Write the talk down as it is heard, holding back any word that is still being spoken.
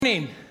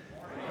Morning.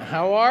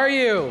 How are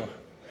you?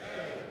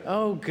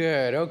 Oh,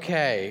 good.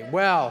 Okay.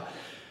 Well,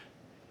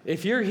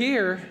 if you're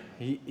here,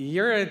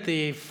 you're at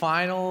the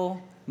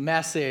final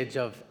message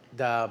of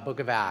the book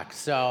of Acts.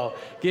 So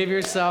give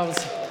yourselves,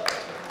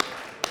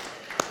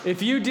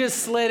 if you just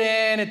slid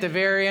in at the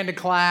very end of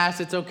class,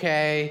 it's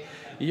okay.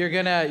 You're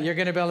gonna be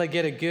able to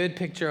get a good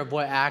picture of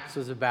what Acts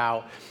was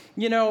about.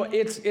 You know,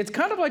 it's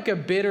kind of like a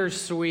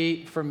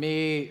bittersweet for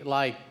me,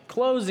 like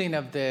closing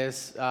of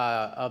this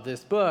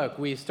book.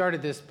 We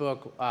started this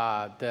book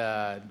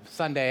the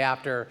Sunday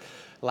after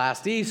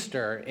last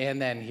Easter,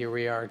 and then here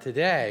we are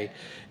today.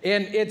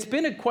 And it's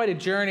been quite a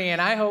journey,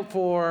 and I hope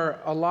for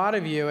a lot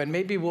of you, and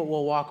maybe what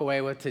we'll walk away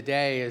with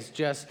today is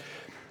just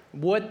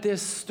what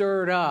this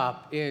stirred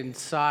up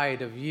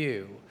inside of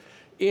you.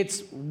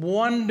 It's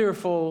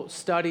wonderful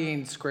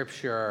studying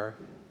Scripture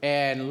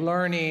and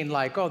learning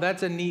like, oh,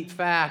 that's a neat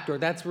fact, or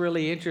that's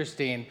really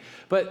interesting.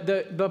 But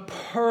the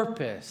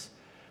purpose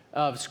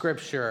of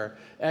Scripture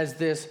as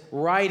this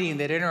writing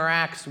that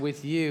interacts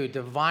with you,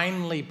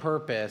 divinely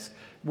purposed,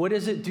 what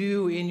does it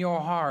do in your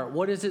heart?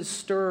 What does it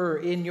stir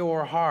in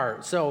your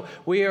heart? So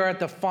we are at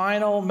the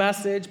final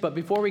message, but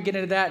before we get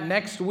into that,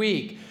 next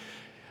week,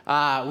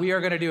 we are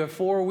going to do a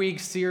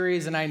 4-week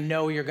series, and I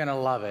know you're going to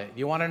love it.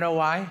 You want to know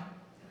why?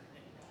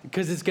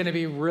 Because it's going to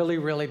be really,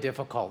 really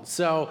difficult.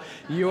 So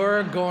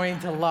you're going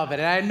to love it.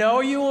 And I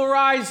know you will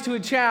rise to a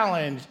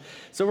challenge.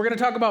 So we're going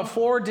to talk about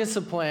 4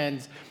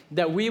 disciplines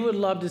that we would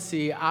love to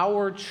see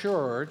our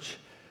church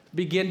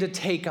begin to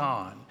take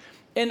on.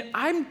 And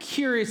I'm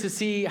curious to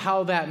see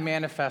how that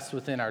manifests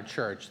within our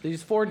church.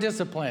 These 4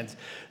 disciplines.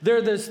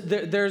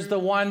 There's the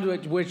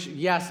one which,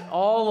 yes,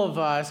 all of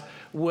us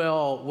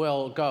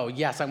will go,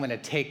 yes, I'm going to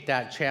take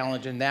that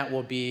challenge, and that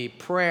will be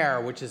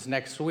prayer, which is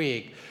next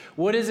week.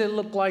 What does it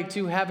look like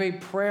to have a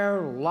prayer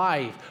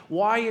life?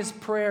 Why is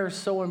prayer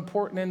so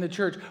important in the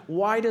church?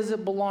 Why does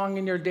it belong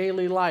in your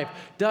daily life?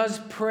 Does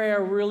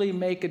prayer really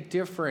make a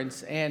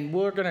difference? And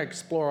we're going to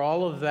explore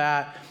all of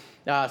that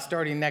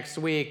starting next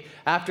week.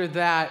 After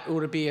that, it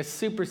would be a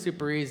super,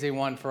 super easy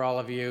one for all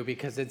of you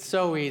because it's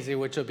so easy,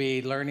 which will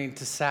be learning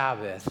to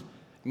Sabbath,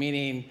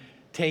 meaning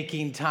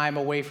taking time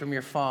away from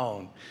your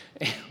phone.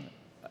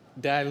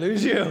 Did I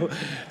lose you?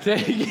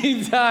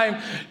 Taking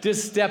time,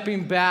 just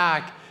stepping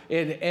back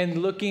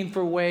and looking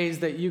for ways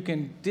that you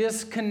can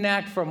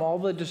disconnect from all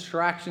the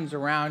distractions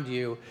around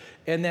you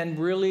and then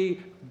really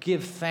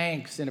give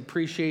thanks and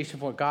appreciation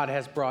for what God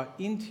has brought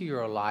into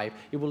your life.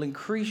 It will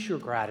increase your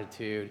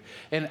gratitude,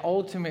 and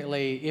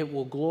ultimately it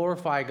will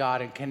glorify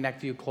God and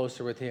connect you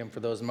closer with Him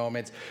for those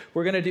moments.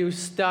 We're going to do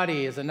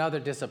study as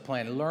another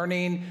discipline,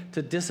 learning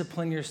to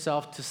discipline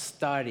yourself to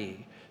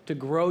study, to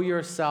grow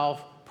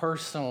yourself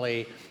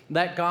personally.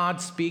 Let God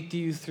speak to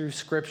you through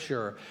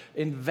Scripture,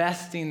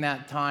 investing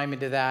that time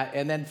into that.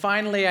 And then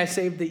finally, I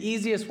saved the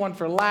easiest one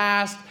for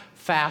last,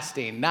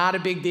 fasting. Not a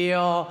big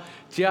deal,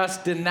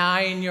 just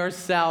denying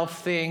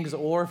yourself things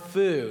or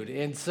food.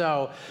 And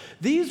so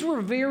these were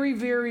very,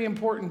 very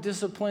important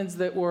disciplines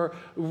that were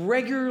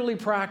regularly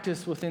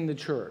practiced within the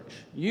church.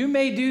 You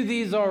may do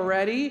these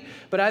already,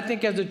 but I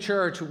think as a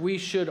church, we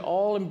should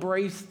all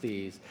embrace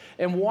these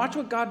and watch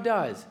what God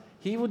does.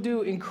 He will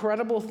do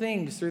incredible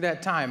things through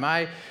that time.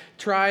 I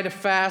tried to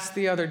fast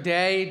the other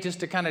day just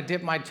to kind of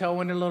dip my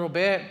toe in a little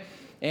bit,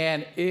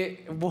 and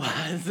it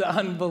was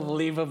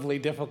unbelievably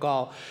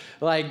difficult.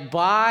 Like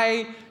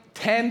by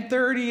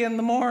 10:30 in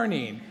the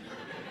morning,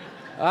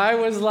 I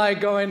was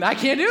like going, I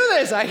can't do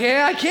this. I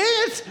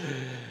can't.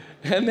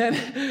 And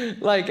then,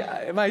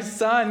 like, my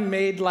son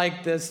made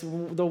like those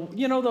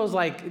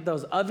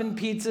oven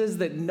pizzas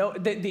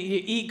that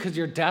you eat because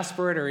you're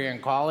desperate or you're in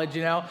college,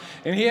 you know.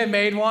 And he had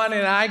made one,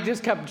 and I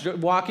just kept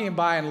walking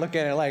by and looking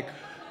at it like,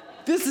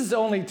 this is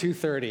only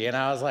 2:30, and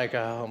I was like,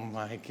 oh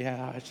my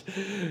gosh,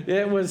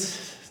 it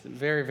was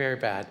very, very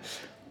bad.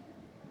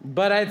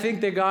 But I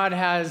think that God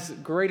has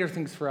greater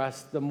things for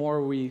us the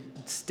more we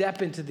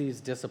step into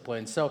these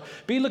disciplines. So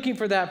be looking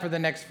for that for the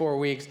next 4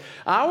 weeks.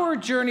 Our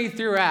journey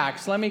through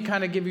Acts, let me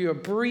kind of give you a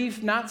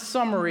brief, not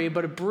summary,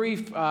 but a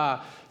brief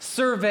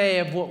survey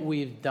of what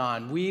we've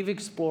done. We've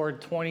explored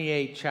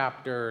 28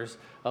 chapters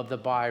of the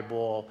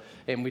Bible,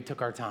 and we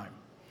took our time.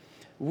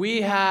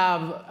 We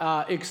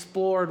have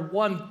explored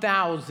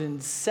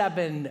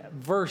 1,007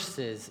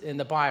 verses in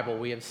the Bible.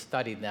 We have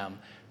studied them.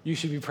 You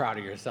should be proud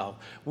of yourself.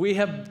 We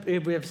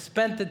have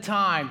spent the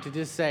time to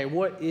just say,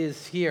 what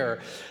is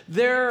here?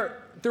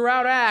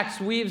 Throughout Acts,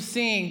 we've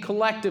seen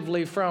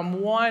collectively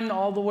from 1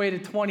 all the way to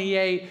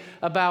 28,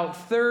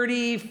 about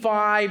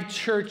 35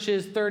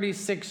 churches,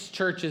 36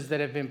 churches that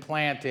have been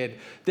planted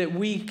that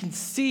we can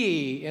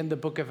see in the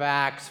book of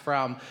Acts,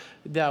 from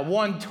the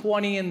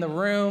 120 in the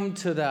room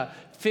to the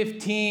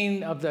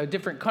 15 of the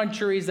different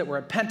countries that were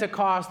at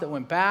Pentecost that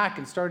went back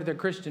and started their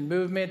Christian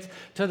movements,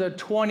 to the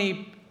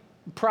 20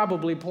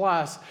 probably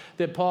plus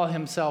that Paul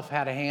himself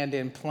had a hand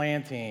in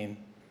planting.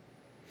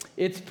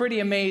 It's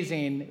pretty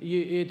amazing.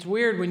 It's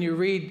weird when you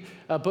read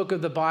a book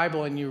of the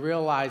Bible and you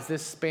realize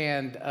this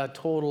spanned a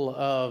total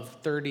of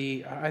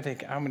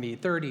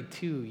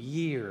 32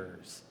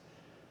 years.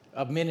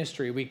 of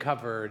ministry we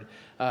covered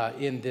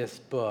in this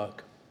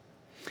book.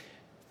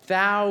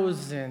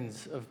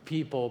 Thousands of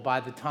people, by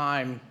the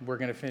time we're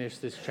going to finish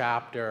this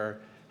chapter,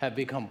 have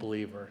become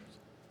believers.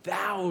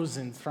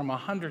 Thousands from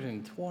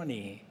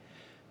 120,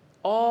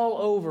 all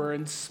over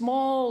in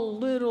small,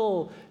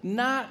 little,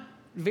 not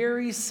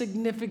very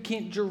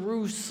significant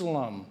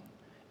Jerusalem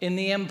in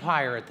the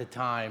empire at the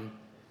time,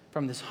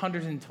 from this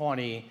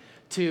 120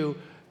 to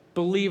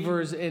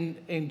believers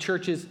in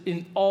churches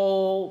in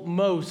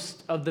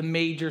most of the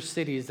major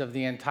cities of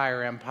the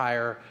entire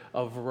empire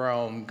of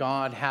Rome.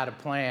 God had a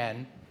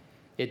plan.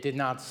 It did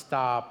not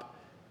stop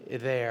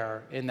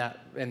there in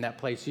that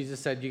place. Jesus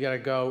said, you got to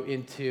go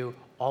into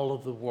all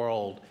of the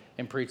world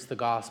and preach the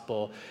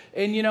gospel.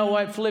 And you know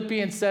what?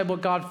 Philippians said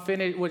what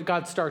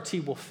God starts, he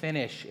will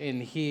finish,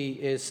 and he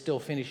is still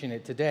finishing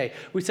it today.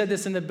 We said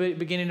this in the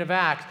beginning of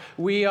Acts.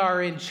 We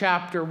are in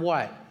chapter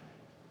what?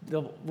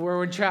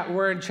 We're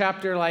in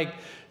chapter like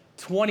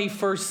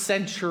 21st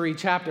century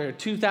chapter,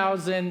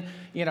 2000,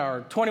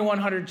 or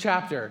 2100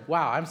 chapter.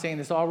 Wow, I'm saying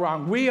this all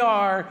wrong. We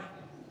are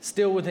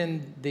still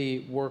within the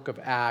work of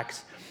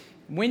Acts.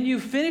 When you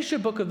finish a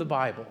book of the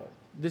Bible,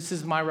 this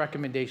is my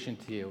recommendation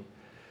to you.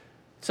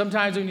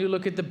 Sometimes when you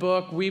look at the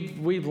book,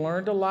 we've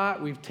learned a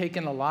lot. We've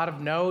taken a lot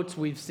of notes.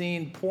 We've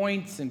seen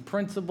points and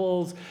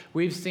principles.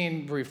 We've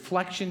seen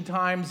reflection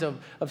times of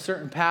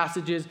certain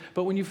passages.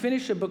 But when you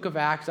finish a book of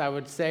Acts, I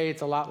would say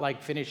it's a lot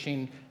like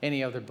finishing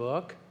any other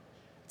book.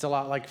 It's a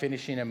lot like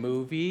finishing a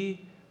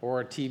movie or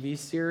a TV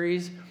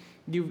series.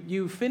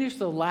 You finish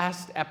the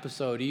last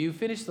episode, or you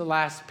finish the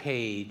last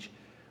page,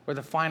 or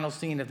the final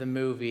scene of the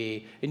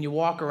movie, and you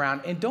walk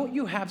around, and don't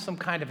you have some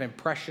kind of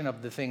impression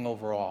of the thing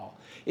overall?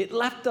 It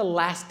left a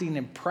lasting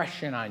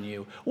impression on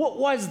you. What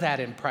was that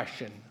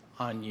impression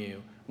on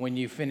you when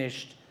you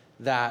finished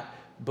that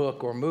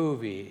book or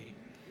movie?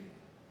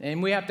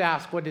 And we have to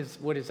ask, what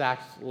has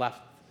Acts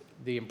left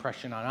the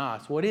impression on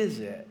us? What is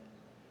it?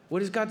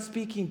 What is God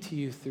speaking to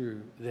you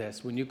through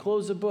this? When you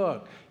close a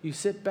book, you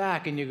sit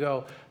back and you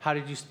go, how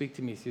did you speak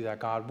to me through that,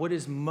 God? What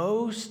is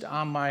most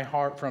on my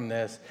heart from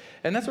this?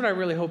 And that's what I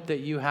really hope that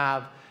you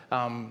have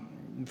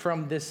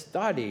from this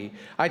study.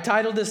 I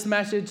titled this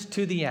message,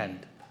 To the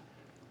End.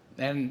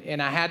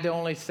 And I had to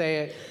only say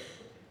it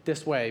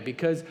this way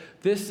because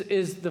this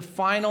is the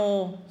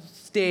final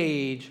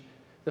stage,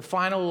 the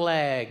final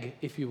leg,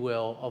 if you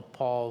will, of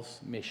Paul's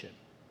mission.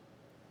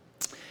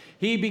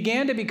 He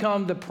began to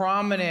become the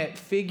prominent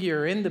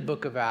figure in the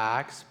book of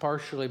Acts,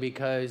 partially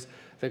because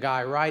the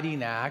guy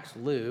writing Acts,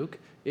 Luke,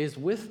 is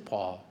with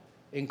Paul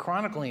in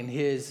chronicling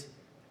his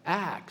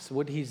acts,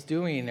 what he's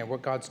doing and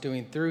what God's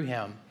doing through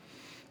him.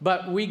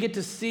 But we get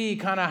to see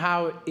kind of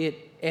how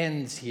it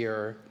ends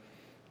here.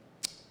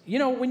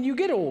 When you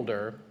get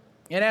older,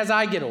 and as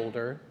I get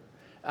older,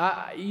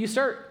 you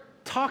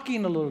start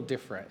talking a little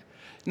different.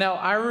 Now,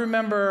 I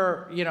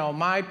remember,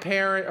 my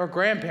parent or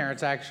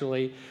grandparents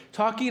actually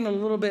talking a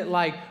little bit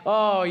like,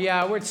 oh,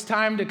 yeah, it's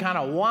time to kind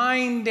of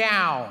wind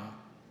down.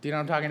 Do you know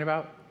what I'm talking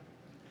about?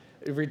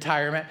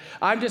 Retirement.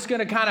 I'm just going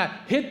to kind of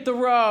hit the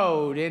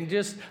road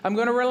and I'm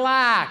going to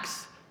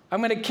relax. I'm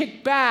going to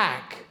kick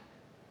back.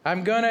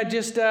 I'm going to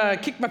just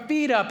kick my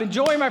feet up,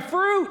 enjoy my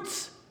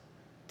fruits.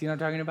 Do you know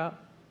what I'm talking about?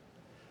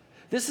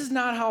 This is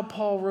not how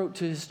Paul wrote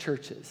to his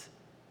churches.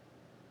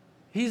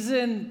 He's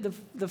in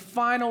the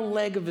final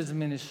leg of his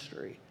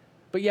ministry,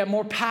 but yet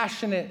more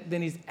passionate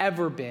than he's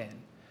ever been,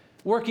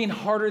 working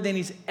harder than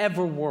he's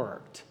ever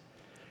worked.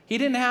 He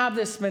didn't have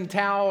this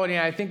mentality,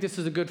 and I think this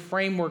is a good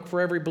framework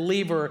for every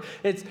believer.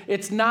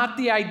 It's not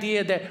the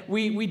idea that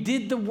we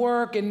did the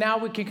work and now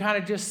we can kind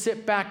of just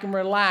sit back and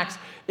relax.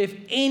 If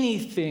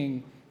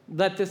anything,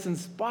 let this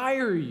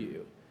inspire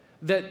you,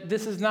 that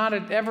this is not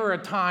ever a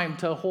time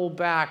to hold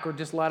back or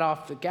just let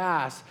off the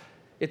gas.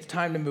 It's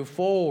time to move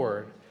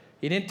forward.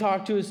 He didn't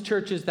talk to his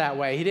churches that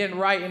way. He didn't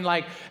write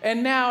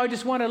and now I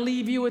just want to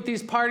leave you with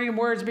these parting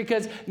words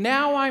because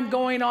now I'm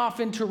going off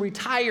into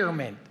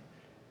retirement.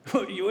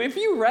 If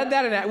you read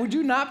that, would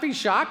you not be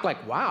shocked?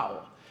 Like,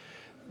 wow,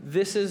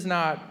 this is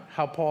not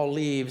how Paul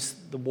leaves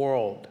the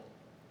world.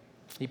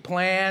 He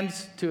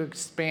plans to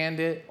expand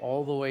it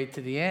all the way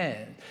to the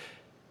end.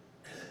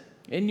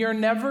 And you're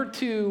never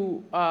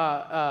too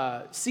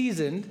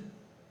seasoned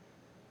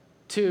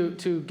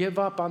to give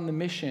up on the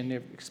mission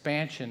of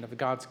expansion of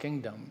God's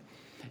kingdom.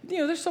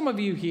 There's some of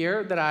you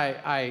here that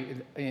I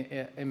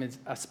am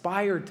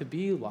aspired to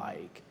be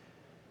like.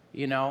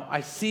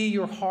 I see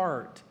your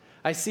heart.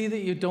 I see that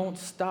you don't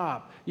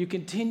stop. You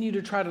continue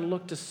to try to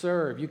look to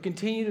serve. You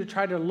continue to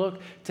try to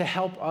look to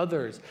help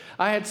others.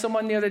 I had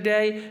someone the other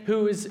day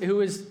who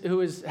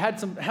has had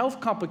some health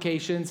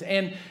complications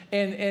and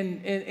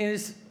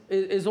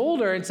is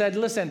older and said,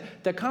 listen,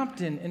 the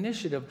Compton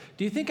Initiative,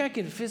 do you think I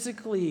can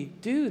physically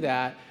do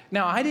that?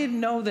 Now, I didn't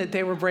know that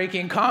they were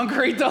breaking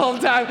concrete the whole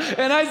time.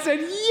 And I said,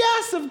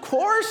 yes, of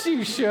course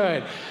you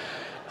should.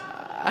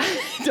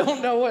 I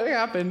don't know what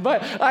happened,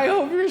 but I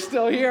hope you're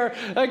still here.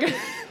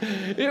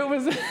 It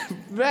was,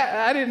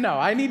 I didn't know.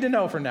 I need to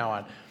know from now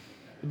on.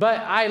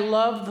 But I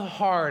love the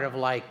heart of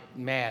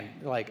man,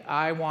 like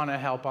I want to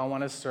help, I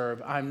want to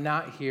serve. I'm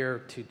not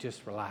here to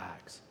just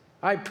relax.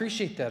 I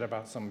appreciate that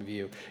about some of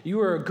you. You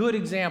are a good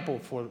example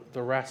for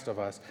the rest of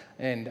us.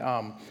 And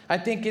I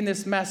think in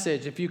this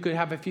message, if you could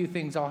have a few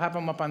things, I'll have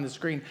them up on the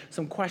screen,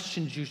 some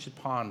questions you should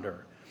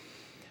ponder.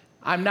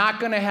 I'm not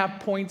going to have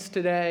points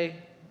today.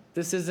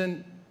 This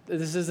isn't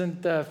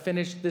the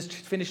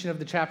finishing of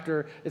the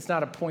chapter. It's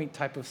not a point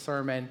type of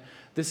sermon.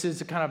 This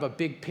is a kind of a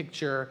big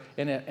picture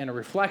and a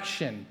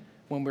reflection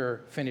when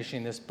we're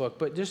finishing this book.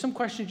 But there's some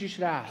questions you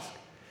should ask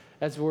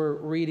as we're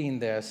reading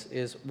this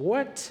is,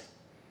 what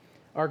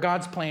are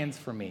God's plans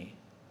for me?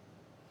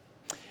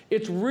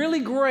 It's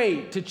really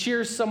great to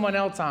cheer someone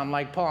else on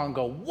like Paul and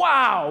go,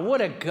 wow, what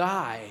a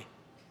guy.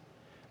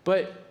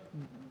 But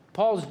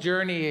Paul's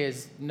journey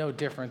is no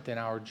different than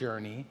our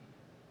journey.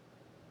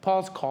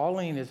 Paul's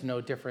calling is no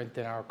different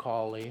than our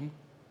calling.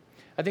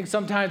 I think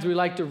sometimes we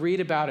like to read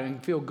about it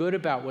and feel good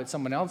about what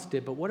someone else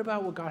did, but what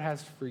about what God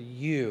has for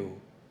you?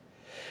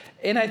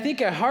 And I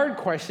think a hard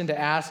question to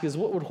ask is,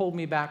 what would hold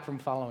me back from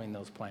following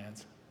those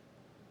plans?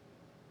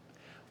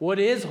 What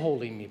is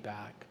holding me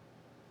back?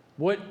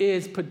 What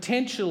is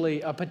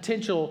potentially a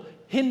potential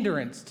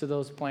hindrance to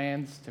those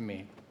plans to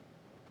me?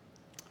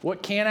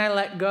 What can I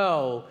let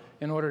go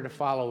in order to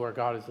follow where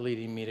God is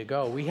leading me to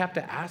go? We have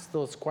to ask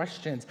those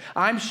questions.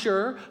 I'm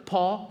sure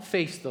Paul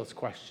faced those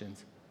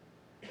questions.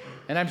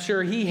 And I'm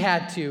sure he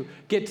had to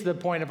get to the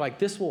point of like,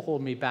 this will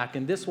hold me back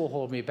and this will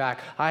hold me back.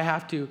 I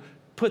have to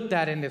put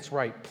that in its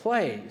right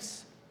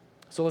place.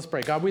 So let's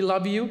pray. God, we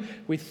love you.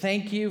 We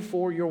thank you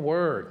for your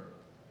word.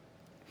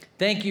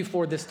 Thank you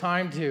for this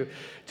time to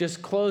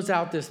just close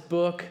out this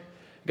book.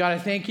 God, I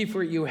thank you for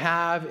what you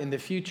have in the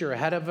future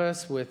ahead of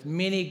us with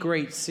many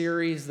great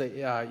series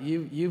that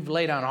you've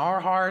laid on our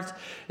hearts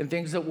and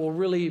things that will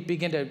really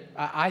begin to,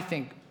 I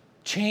think,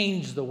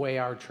 change the way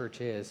our church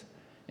is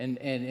and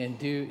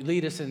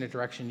lead us in the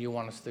direction you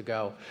want us to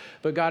go.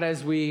 But God,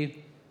 as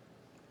we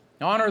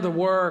honor the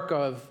work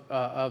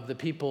of the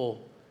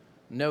people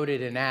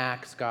noted in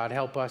Acts, God,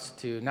 help us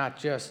to not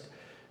just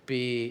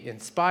be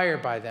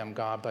inspired by them,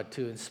 God, but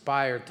to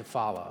inspire to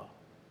follow.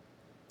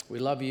 We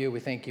love you.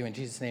 We thank you. In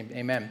Jesus' name,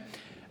 amen.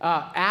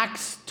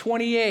 Acts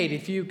 28,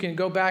 if you can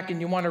go back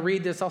and you want to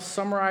read this, I'll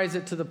summarize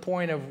it to the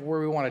point of where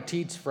we want to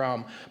teach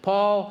from.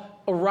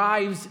 Paul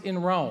arrives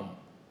in Rome.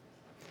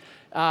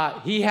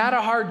 He had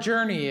a hard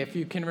journey, if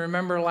you can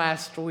remember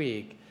last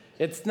week.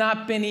 It's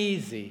not been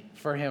easy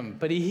for him,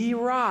 but he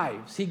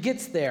arrives. He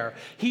gets there.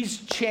 He's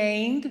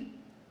chained,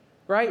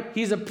 right?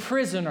 He's a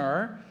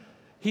prisoner.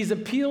 He's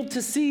appealed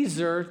to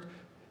Caesar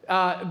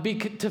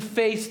to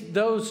face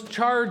those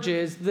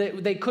charges.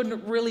 They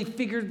couldn't really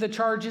figure the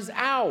charges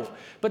out,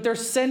 but they're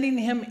sending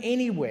him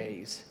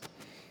anyways.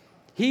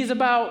 He's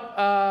about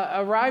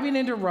arriving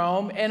into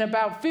Rome, and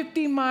about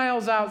 50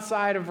 miles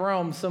outside of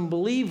Rome, some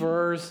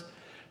believers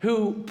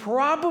who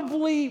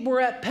probably were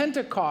at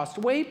Pentecost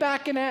way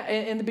back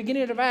in the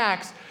beginning of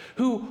Acts,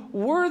 who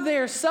were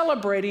there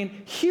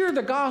celebrating, hear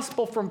the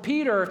gospel from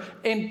Peter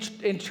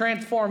and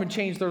transform and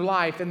change their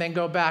life and then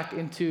go back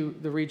into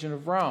the region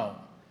of Rome.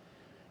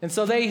 And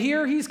so they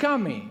hear he's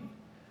coming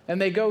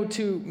and they go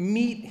to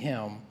meet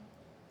him.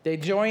 They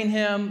join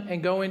him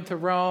and go into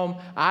Rome.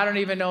 I don't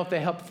even know if they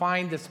help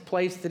find this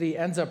place that he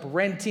ends up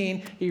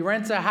renting. He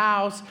rents a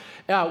house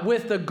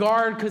with the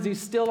guard because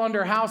he's still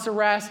under house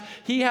arrest.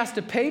 He has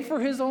to pay for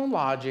his own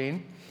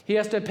lodging. He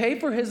has to pay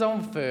for his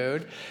own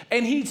food.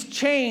 And he's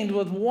chained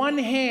with one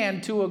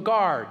hand to a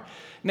guard.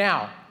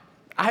 Now,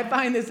 I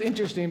find this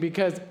interesting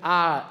because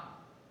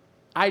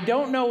I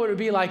don't know what it would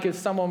be like if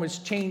someone was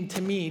chained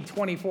to me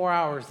 24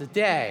 hours a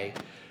day,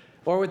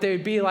 or what they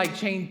would be like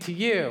chained to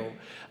you.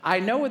 I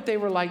know what it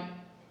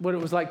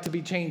was like to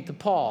be chained to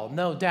Paul,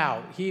 no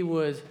doubt. He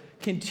was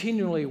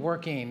continually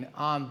working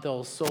on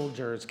those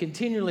soldiers,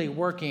 continually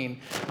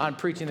working on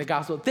preaching the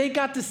gospel. They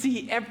got to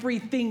see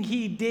everything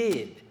he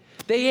did.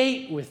 They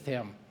ate with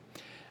him.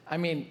 I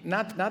mean,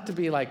 not to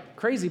be like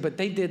crazy, but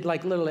they did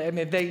like literally,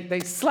 they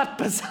slept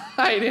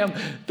beside him.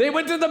 They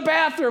went to the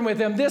bathroom with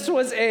him. This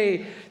was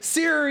a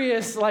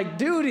serious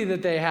duty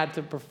that they had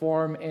to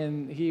perform,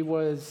 and he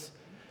was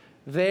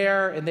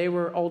there, and they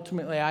were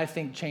ultimately, I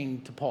think,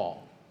 chained to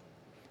Paul.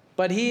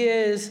 But he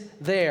is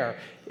there.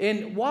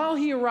 And while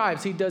he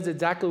arrives, he does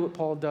exactly what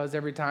Paul does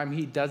every time.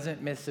 He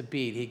doesn't miss a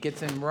beat. He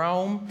gets in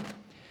Rome,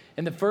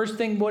 and the first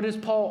thing, what does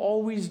Paul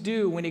always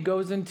do when he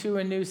goes into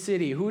a new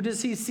city? Who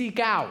does he seek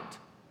out?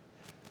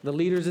 The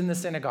leaders in the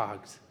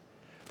synagogues.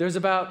 There's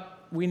about,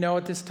 we know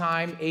at this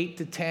time, 8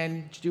 to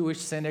 10 Jewish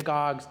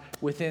synagogues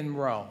within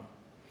Rome.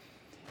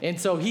 And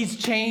so he's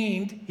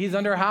chained, he's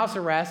under house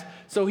arrest,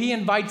 so he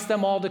invites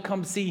them all to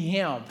come see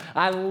him.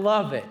 I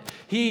love it.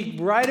 He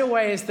right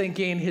away is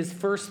thinking his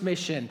first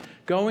mission,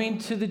 going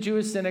to the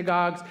Jewish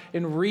synagogues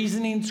and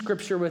reasoning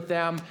scripture with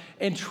them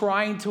and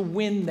trying to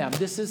win them.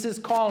 This is his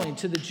calling,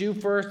 to the Jew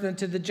first and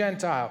to the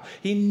Gentile.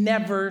 He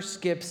never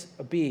skips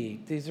a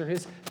beat. These are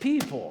his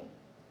people.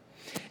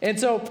 And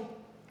so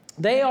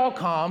they all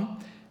come,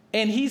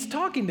 and he's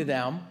talking to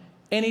them,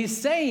 And he's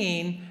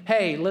saying,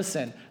 hey,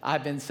 listen,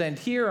 I've been sent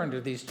here under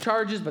these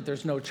charges, but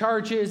there's no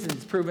charges. And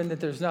it's proven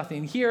that there's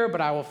nothing here, but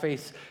I will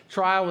face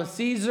trial with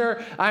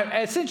Caesar.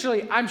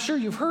 I'm sure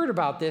you've heard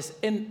about this.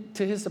 And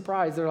to his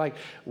surprise, they're like,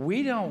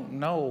 we don't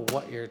know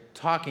what you're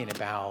talking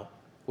about.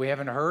 We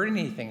haven't heard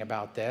anything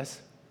about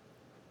this.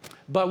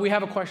 But we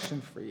have a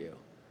question for you.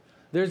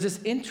 There's this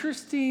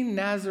interesting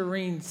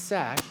Nazarene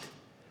sect,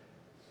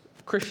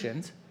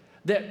 Christians,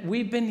 that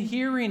we've been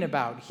hearing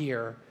about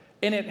here,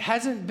 and it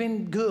hasn't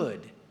been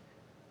good.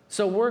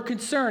 So we're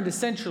concerned,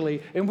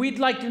 essentially, and we'd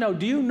like to know,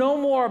 do you know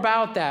more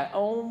about that?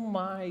 Oh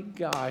my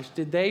gosh,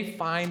 did they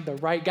find the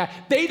right guy?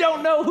 They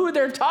don't know who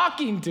they're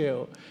talking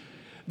to.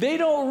 They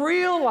don't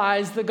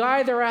realize the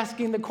guy they're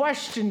asking the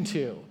question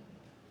to.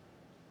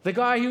 The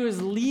guy who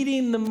is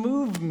leading the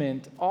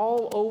movement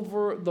all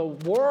over the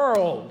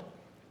world.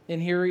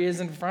 And here he is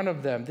in front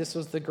of them. This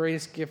was the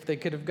greatest gift they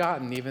could have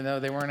gotten, even though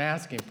they weren't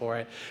asking for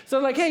it. So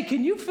like, hey,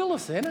 can you fill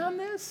us in on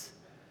this?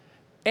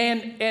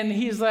 And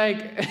he's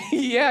like,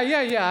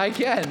 yeah, I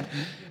can.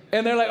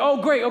 And they're like,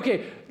 oh, great,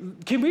 okay.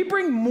 Can we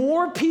bring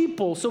more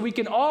people so we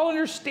can all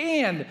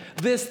understand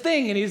this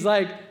thing? And he's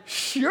like,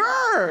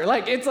 sure.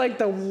 Like, it's like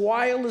the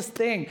wildest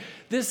thing.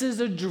 This is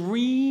a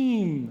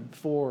dream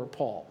for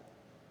Paul.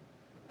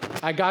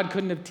 God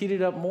couldn't have teed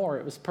it up more.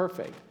 It was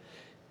perfect.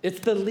 It's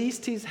the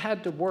least he's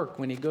had to work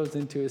when he goes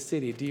into a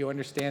city. Do you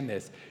understand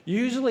this?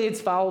 Usually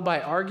it's followed by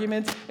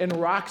arguments and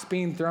rocks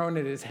being thrown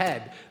at his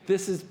head.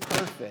 This is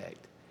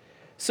perfect.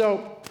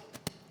 So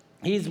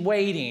he's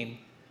waiting,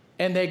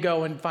 and they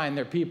go and find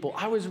their people.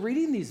 I was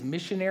reading these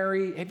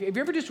missionary, have you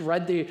ever just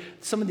read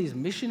some of these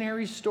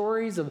missionary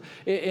stories of,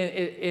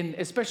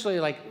 especially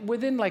like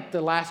within like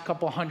the last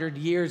couple hundred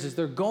years, as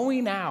they're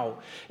going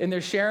out and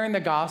they're sharing the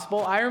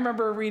gospel? I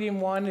remember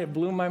reading one, and it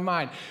blew my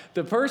mind.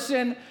 The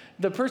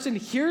person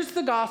hears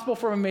the gospel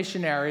from a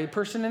missionary, a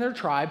person in their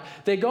tribe.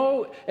 They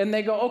go,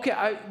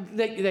 okay,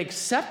 they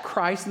accept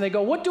Christ, and they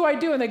go, what do I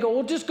do? And they go,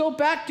 well, just go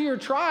back to your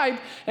tribe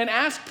and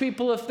ask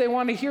people if they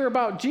want to hear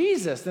about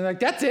Jesus. And they're like,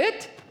 that's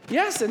it?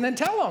 Yes, and then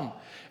tell them.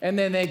 And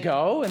then they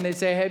go, and they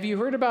say, have you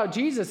heard about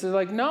Jesus? They're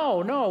like,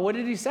 no, what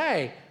did he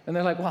say? And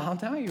they're like, well, I'll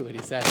tell you what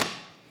he said.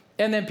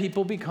 And then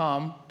people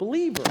become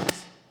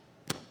believers.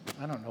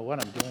 I don't know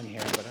what I'm doing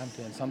here, but I'm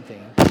doing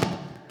something.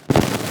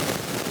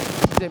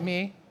 Is it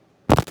me?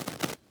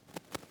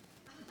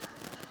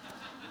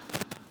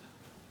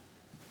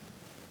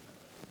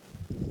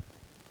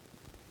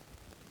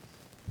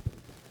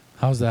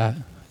 How's that?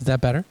 Is that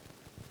better?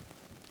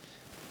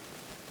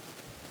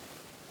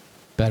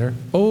 Better?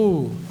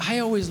 Oh, I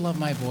always love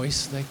my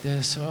voice like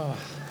this. Oh,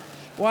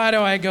 why do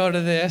I go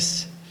to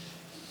this?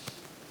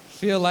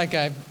 Feel like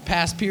I've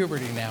passed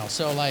puberty now,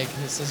 so like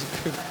this is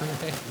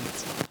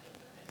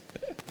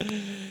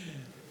great.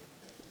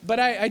 But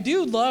I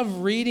do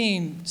love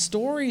reading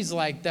stories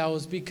like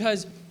those,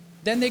 because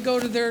then they go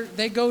to their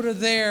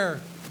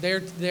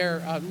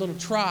little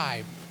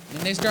tribe, and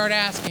they start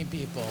asking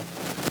people,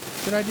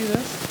 should I do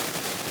this?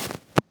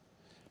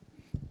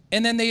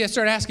 And then they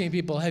start asking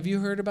people, have you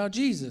heard about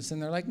Jesus? And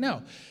they're like,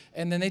 no.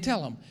 And then they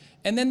tell them.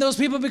 And then those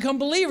people become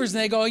believers,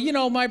 and they go,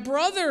 my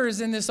brother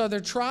is in this other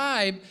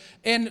tribe,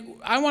 and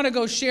I want to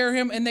go share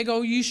him. And they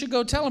go, you should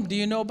go tell him, do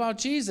you know about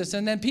Jesus?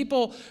 And then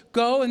people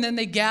go, and then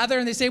they gather,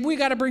 and they say, we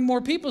got to bring more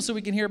people so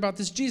we can hear about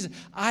this Jesus.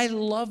 I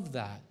love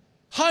that.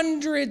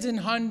 Hundreds and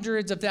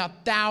hundreds of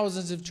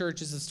thousands of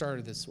churches have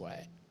started this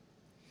way.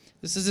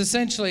 This is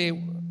essentially,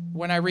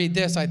 when I read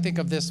this, I think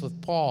of this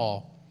with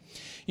Paul.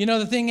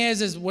 The thing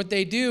is what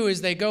they do is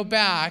they go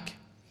back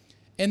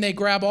and they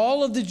grab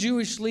all of the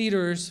Jewish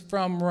leaders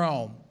from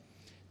Rome.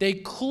 They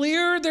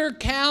clear their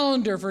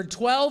calendar for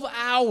 12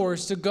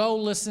 hours to go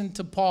listen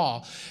to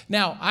Paul.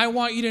 Now, I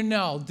want you to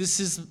know, this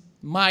is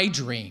my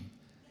dream,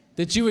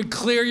 that you would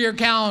clear your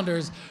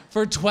calendars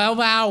for 12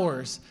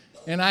 hours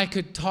and I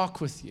could talk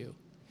with you.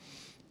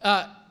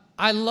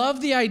 I love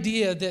the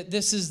idea that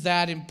this is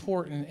that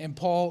important, and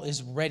Paul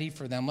is ready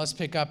for them. Let's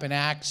pick up in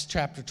Acts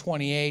chapter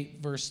 28,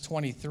 verse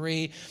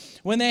 23.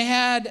 When they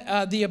had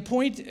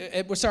appointed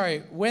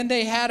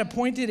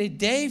a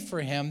day for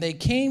him, they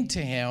came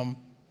to him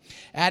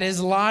at his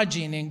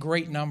lodging in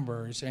greater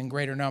numbers.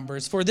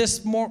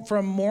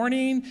 From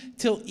morning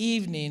till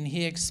evening,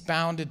 he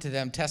expounded to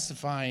them,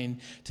 testifying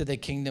to the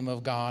kingdom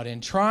of God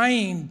and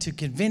trying to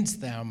convince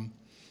them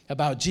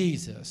about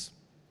Jesus,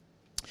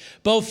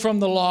 both from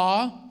the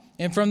law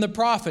and from the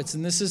prophets.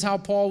 And this is how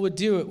Paul would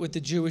do it with the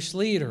Jewish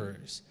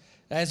leaders.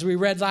 As we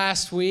read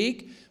last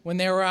week, when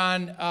they were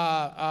on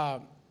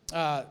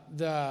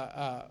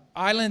the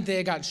island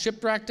they got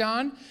shipwrecked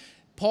on,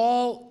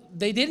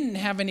 they didn't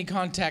have any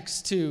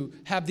context to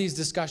have these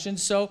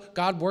discussions, so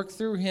God worked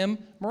through him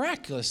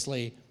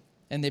miraculously,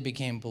 and they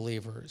became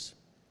believers.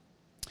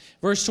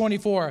 Verse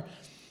 24,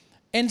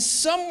 and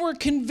some were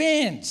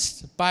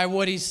convinced by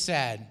what he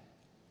said,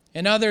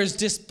 and others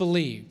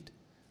disbelieved.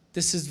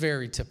 This is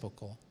very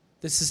typical.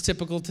 This is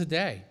typical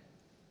today.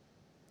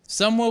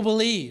 Some will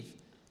believe,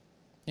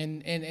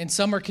 and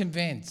some are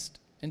convinced,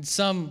 and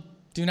some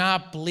do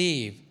not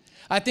believe.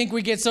 I think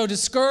we get so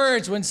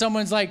discouraged when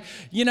someone's like,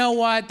 you know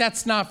what,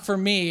 that's not for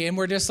me. And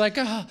we're just like,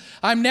 oh,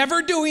 I'm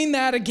never doing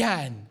that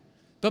again.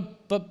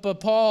 But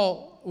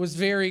Paul was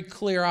very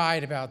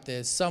clear-eyed about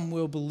this. Some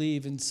will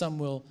believe and some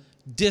will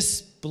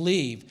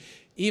disbelieve,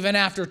 even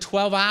after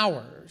 12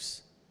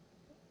 hours.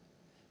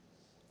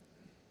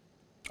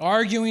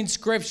 Arguing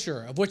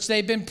Scripture, of which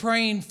they've been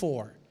praying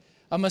for,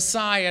 a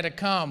Messiah to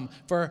come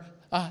for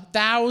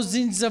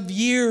thousands of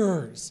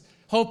years,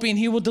 hoping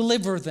he will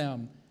deliver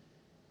them.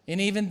 And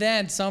even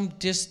then, some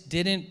just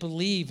didn't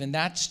believe, and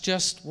that's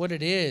just what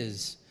it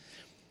is.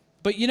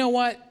 But you know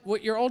what?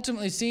 What you're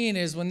ultimately seeing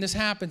is when this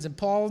happens, and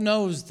Paul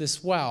knows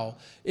this well,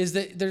 is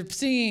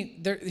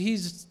that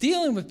he's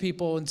dealing with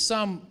people, and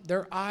some,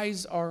 their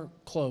eyes are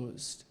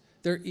closed,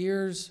 their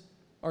ears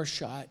are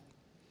shut,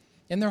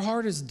 and their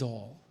heart is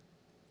dull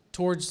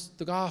towards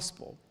the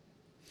gospel.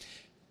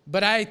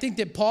 But I think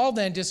that Paul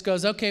then just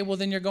goes, okay, well,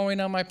 then you're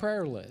going on my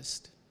prayer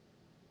list.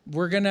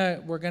 We're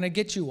gonna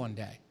get you one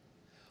day.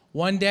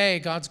 One day,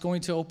 God's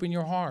going to open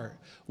your heart.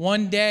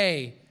 One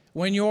day,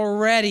 when you're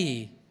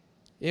ready,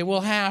 it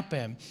will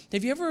happen.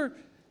 Have you ever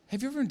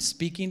been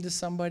speaking to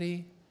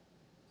somebody?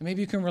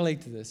 Maybe you can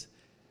relate to this.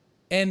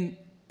 And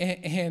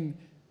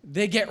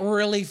they get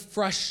really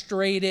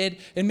frustrated,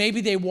 and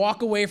maybe they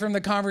walk away from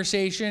the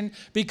conversation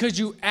because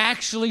you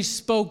actually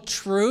spoke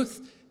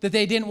truth that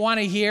they didn't want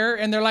to hear,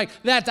 and they're like,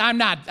 I'm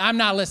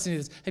not listening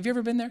to this. Have you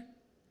ever been there?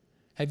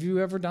 Have you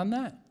ever done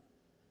that?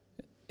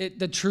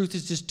 The truth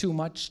is just too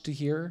much to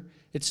hear.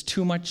 It's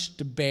too much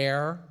to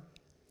bear.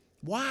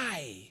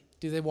 Why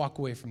do they walk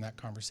away from that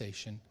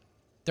conversation?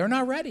 They're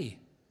not ready.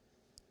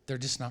 They're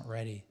just not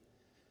ready.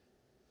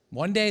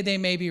 One day they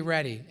may be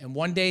ready, and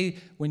one day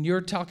when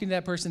you're talking to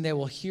that person, they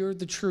will hear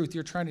the truth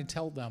you're trying to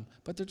tell them,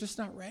 but they're just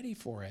not ready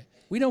for it.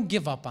 We don't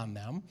give up on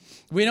them.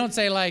 We don't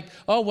say like,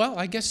 oh, well,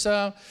 I guess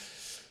you're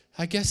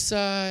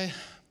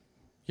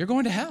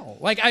going to hell.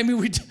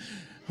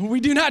 We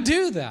do not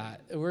do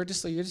that. We're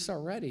just like, you're just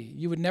not ready.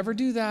 You would never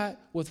do that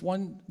with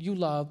one you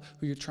love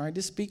who you're trying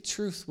to speak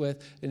truth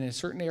with in a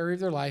certain area of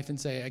their life and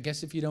say, I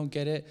guess if you don't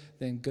get it,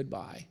 then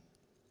goodbye.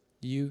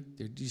 You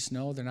just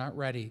know they're not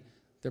ready.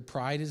 Their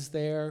pride is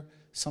there.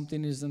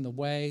 Something is in the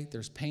way.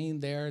 There's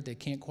pain there they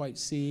can't quite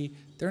see.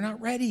 They're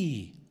not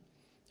ready.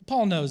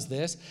 Paul knows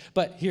this,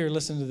 but here,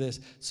 listen to this.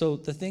 So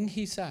the thing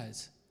he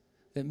says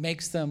that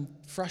makes them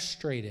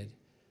frustrated,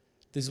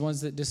 these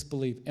ones that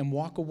disbelieve and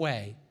walk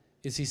away,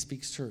 is he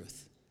speaks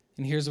truth.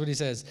 And here's what he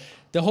says.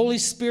 The Holy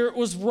Spirit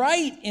was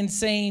right in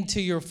saying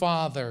to your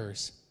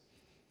fathers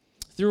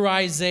through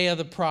Isaiah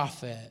the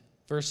prophet,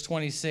 verse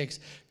 26,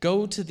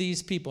 go to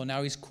these people.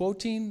 Now he's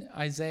quoting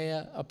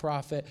Isaiah, a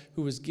prophet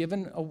who was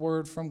given a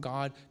word from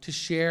God to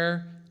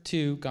share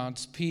to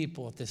God's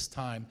people at this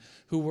time,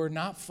 who were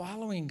not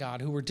following God,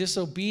 who were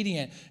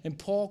disobedient. And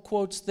Paul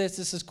quotes this.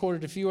 This is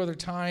quoted a few other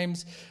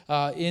times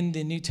in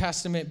the New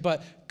Testament.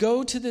 But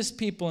go to this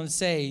people and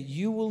say,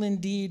 you will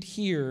indeed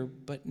hear,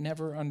 but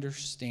never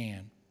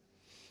understand.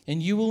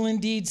 And you will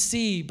indeed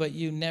see, but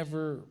you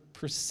never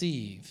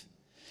perceive.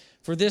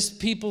 For this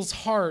people's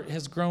heart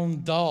has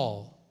grown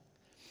dull,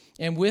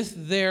 and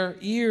with their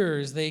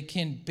ears they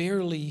can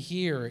barely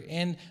hear,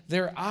 and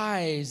their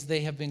eyes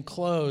they have been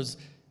closed,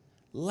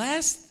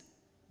 lest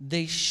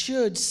they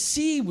should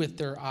see with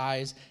their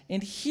eyes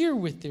and hear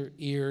with their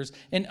ears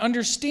and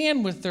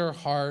understand with their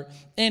heart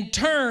and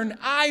turn,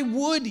 I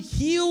would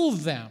heal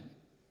them.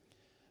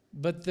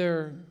 But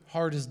their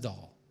heart is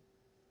dull.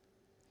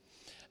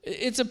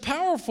 It's a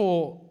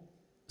powerful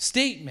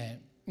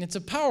statement. It's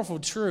a powerful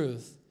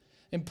truth.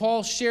 And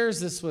Paul shares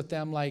this with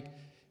them like,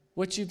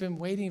 what you've been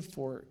waiting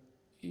for,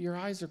 your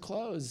eyes are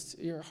closed,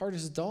 your heart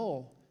is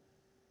dull.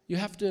 You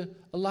have to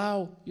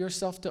allow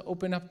yourself to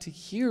open up to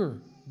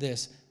hear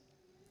this.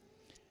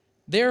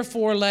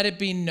 Therefore, let it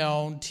be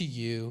known to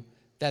you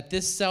that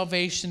this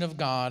salvation of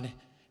God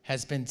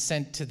has been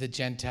sent to the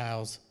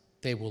Gentiles.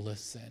 They will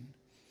listen.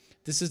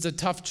 This is a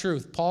tough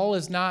truth. Paul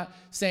is not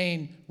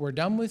saying we're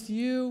done with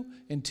you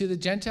and to the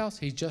Gentiles.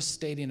 He's just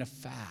stating a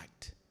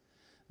fact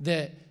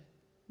that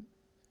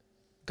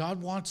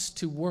God wants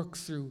to work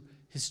through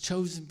his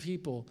chosen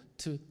people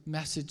to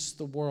message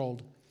the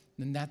world.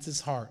 And that's his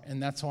heart.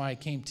 And that's why I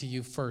came to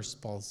you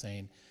first, Paul's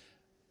saying.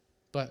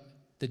 But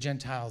the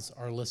Gentiles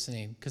are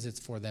listening because it's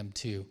for them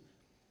too.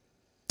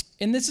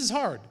 And this is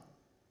hard.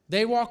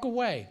 They walk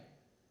away.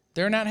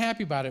 They're not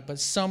happy about it, but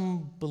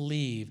some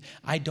believe.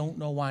 I don't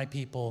know why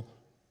they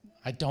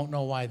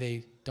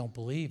don't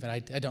believe. And I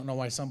don't know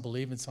why some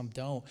believe and some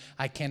don't.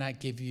 I cannot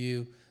give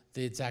you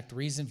the exact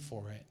reason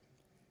for it.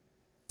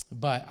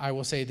 But I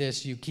will say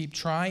this, you keep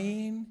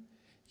trying,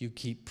 you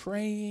keep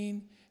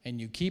praying, and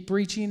you keep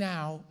reaching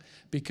out,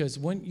 because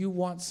when you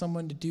want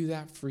someone to do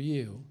that for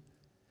you,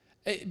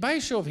 by a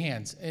show of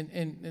hands,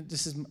 and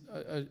this is,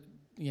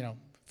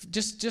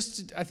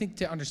 just I think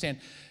to understand,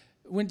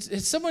 when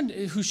it's someone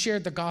who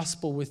shared the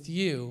gospel with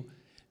you,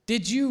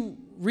 did you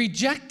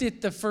reject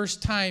it the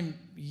first time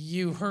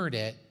you heard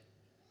it,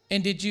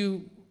 and did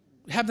you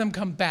have them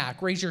come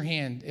back? Raise your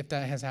hand if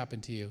that has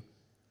happened to you.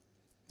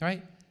 All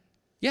right?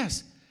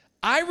 Yes.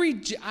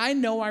 I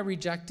know I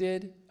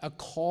rejected a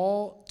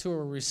call to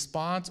a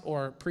response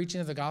or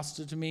preaching of the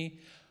gospel to me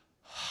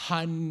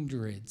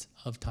hundreds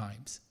of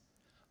times.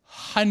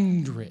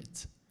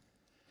 Hundreds.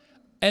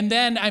 And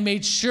then I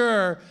made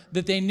sure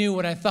that they knew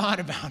what I thought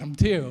about them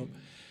too.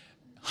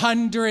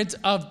 Hundreds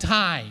of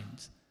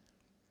times.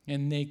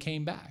 And they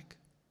came back.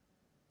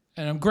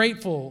 And I'm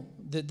grateful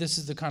that this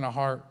is the kind of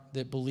heart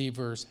that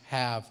believers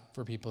have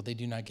for people. They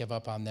do not give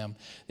up on them.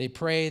 They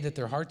pray that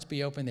their hearts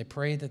be open. They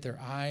pray that their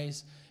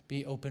eyes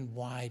be open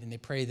wide. And they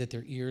pray that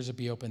their ears will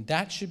be open.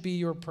 That should be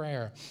your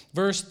prayer.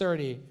 Verse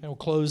 30, and we'll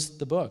close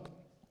the book.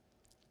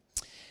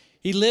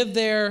 He lived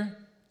there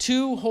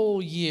 2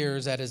 whole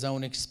years at his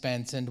own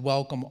expense and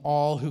welcomed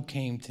all who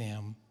came to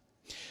him.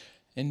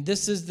 And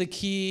this is the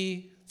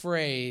key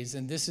phrase,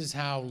 and this is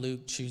how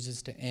Luke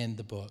chooses to end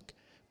the book.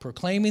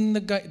 Proclaiming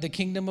the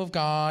kingdom of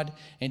God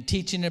and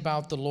teaching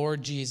about the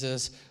Lord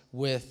Jesus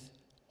with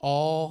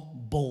all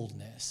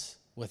boldness,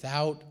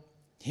 without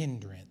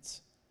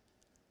hindrance.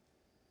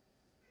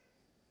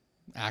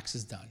 Acts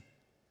is done.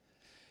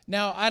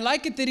 Now, I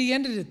like it that he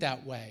ended it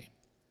that way.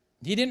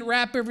 He didn't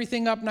wrap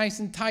everything up nice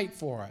and tight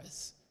for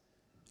us.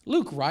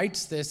 Luke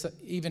writes this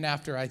even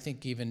after, I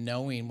think, even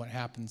knowing what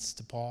happens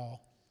to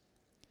Paul.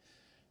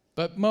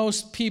 But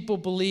most people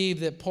believe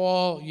that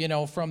Paul,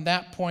 from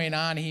that point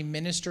on, he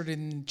ministered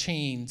in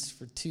chains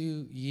for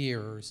 2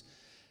 years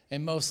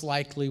and most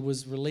likely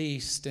was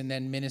released and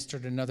then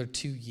ministered another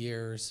 2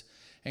 years.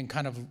 And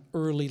kind of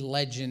early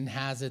legend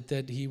has it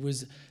that he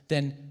was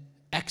then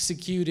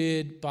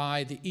executed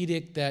by the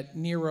edict that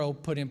Nero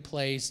put in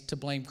place to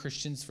blame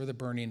Christians for the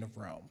burning of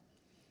Rome.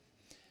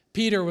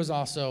 Peter was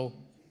also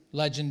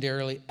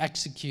legendarily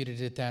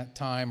executed at that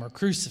time or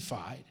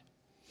crucified.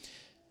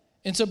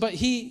 And so, but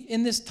he,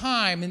 in this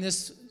time, in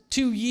this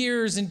 2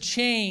 years in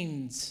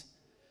chains,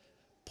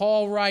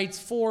 Paul writes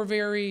 4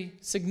 very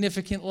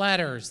significant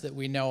letters that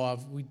we know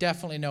of. We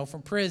definitely know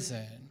from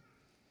prison.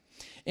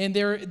 And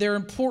they're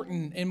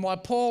important. And while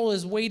Paul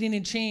is waiting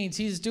in chains,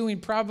 he's doing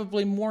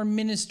probably more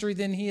ministry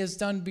than he has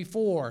done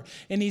before.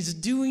 And he's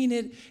doing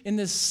it in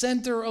the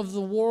center of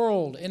the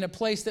world, in a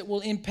place that will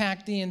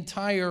impact the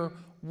entire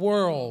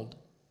world.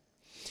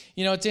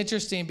 It's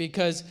interesting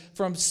because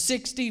from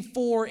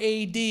 64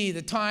 AD,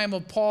 the time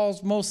of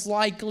Paul's most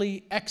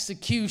likely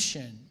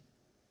execution,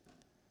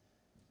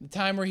 the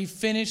time where he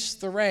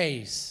finished the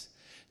race,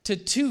 to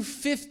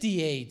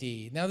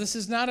 250 AD. Now, this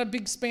is not a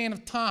big span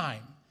of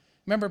time.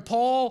 Remember,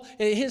 Paul,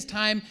 at his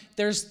time,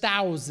 there's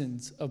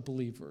thousands of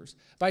believers.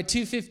 By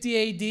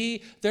 250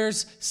 AD,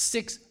 there's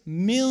 6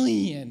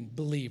 million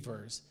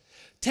believers.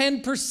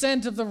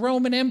 10% of the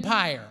Roman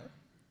Empire.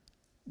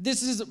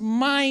 This is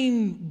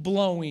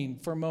mind-blowing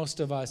for most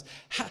of us.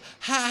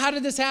 How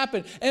did this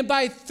happen? And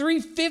by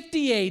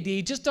 350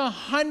 AD, just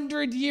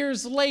 100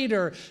 years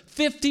later,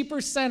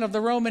 50% of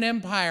the Roman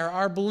Empire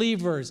are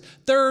believers.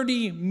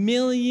 30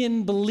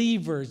 million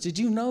believers. Did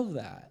you know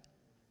that?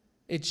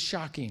 It's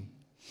shocking.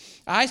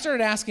 I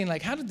started asking,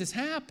 how did this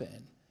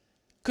happen?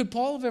 Could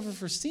Paul have ever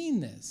foreseen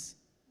this?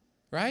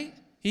 Right?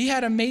 He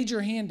had a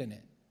major hand in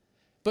it.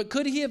 But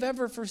could he have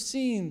ever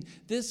foreseen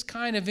this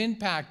kind of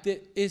impact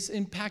that is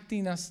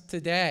impacting us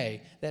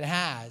today, that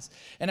has?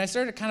 And I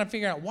started kind of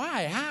figuring out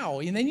why,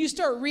 how? And then you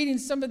start reading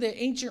some of the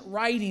ancient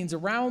writings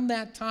around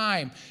that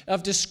time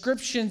of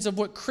descriptions of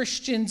what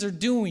Christians are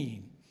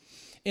doing.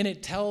 And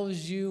it tells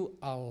you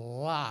a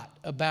lot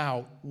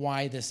about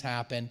why this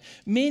happened.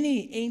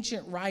 Many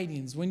ancient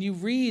writings, when you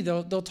read,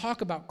 they'll talk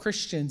about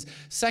Christians,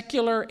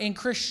 secular and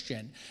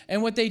Christian.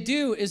 And what they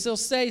do is they'll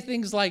say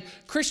things like,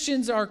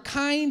 Christians are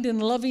kind and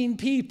loving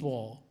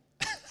people.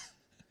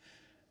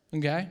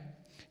 Okay?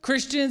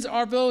 Christians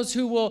are those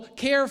who will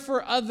care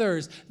for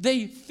others.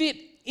 They fit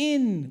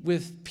in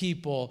with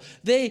people.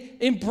 They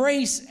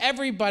embrace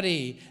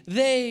everybody.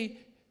 They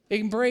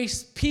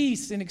embrace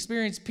peace and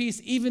experience peace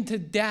even to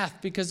death,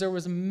 because there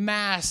was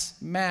mass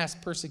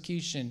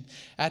persecution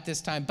at this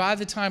time. By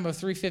the time of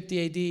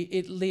 350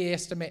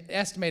 AD,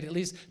 estimate at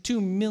least 2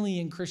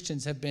 million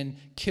Christians have been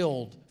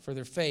killed for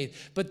their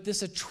faith. But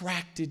this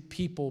attracted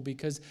people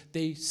because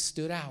they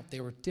stood out.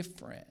 They were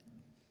different.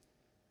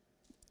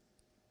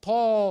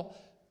 Paul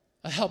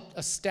helped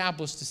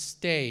establish the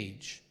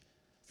stage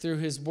through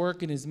his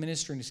work and his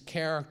ministry and his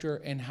character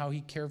and how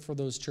he cared for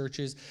those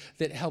churches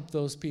that helped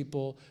those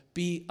people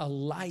be a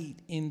light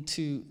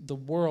into the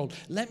world.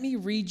 Let me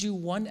read you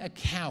one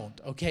account,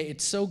 okay?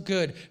 It's so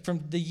good,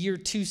 from the year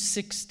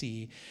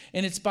 260.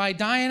 And it's by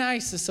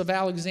Dionysius of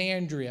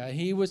Alexandria.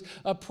 He was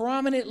a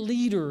prominent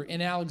leader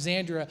in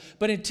Alexandria.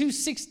 But in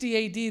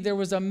 260 AD, there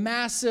was a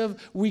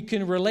massive, we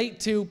can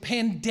relate to,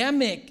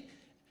 pandemic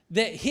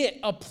that hit,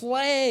 a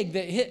plague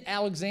that hit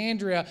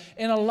Alexandria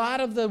and a lot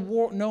of the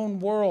known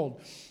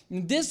world.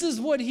 And this is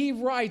what he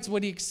writes,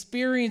 what he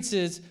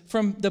experiences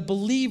from the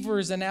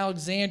believers in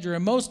Alexandria.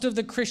 Most of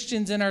the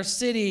Christians in our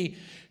city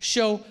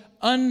show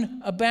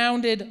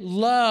unabounded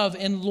love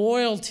and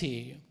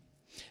loyalty,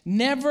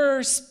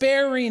 never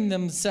sparing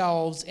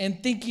themselves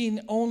and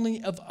thinking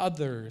only of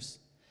others.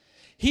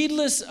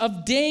 Heedless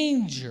of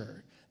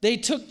danger, They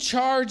took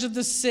charge of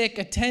the sick,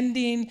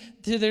 attending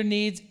to their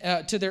needs,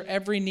 to their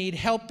every need,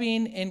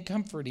 helping and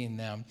comforting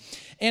them.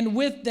 And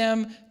with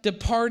them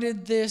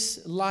departed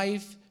this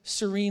life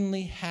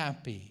serenely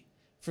happy,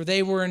 for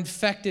they were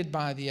infected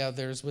by the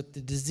others with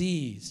the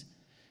disease,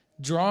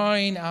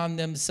 drawing on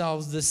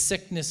themselves the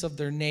sickness of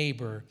their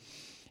neighbor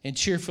and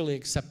cheerfully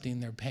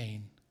accepting their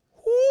pain.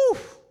 Whew.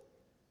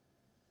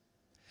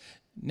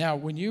 Now,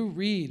 when you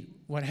read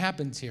what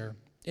happens here,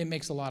 it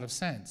makes a lot of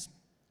sense.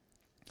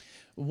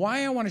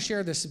 Why I want to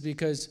share this is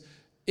because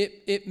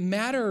it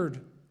mattered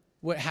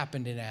what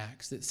happened in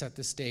Acts that set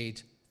the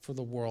stage for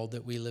the world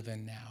that we live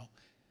in now.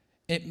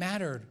 It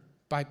mattered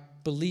by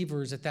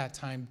believers at that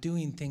time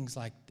doing things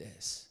like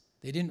this.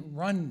 They didn't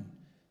run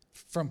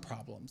from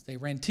problems. They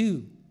ran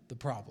to the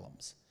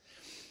problems.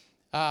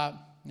 I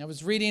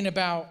was reading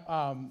about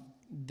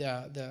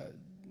the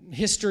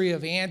history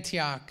of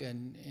Antioch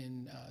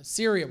in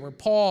Syria, where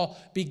Paul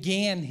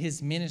began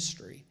his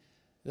ministry.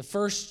 The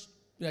first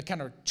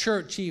kind of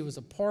church he was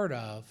a part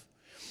of.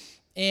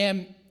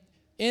 And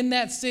in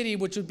that city,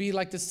 which would be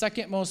like the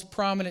second most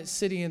prominent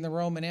city in the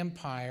Roman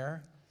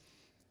Empire,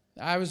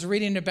 I was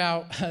reading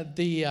about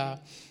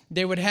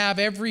they would have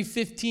every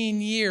 15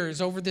 years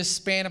over this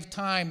span of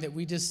time that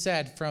we just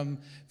said,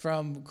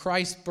 from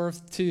Christ's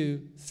birth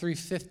to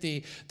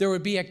 350, there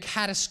would be a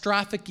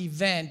catastrophic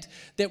event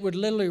that would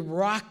literally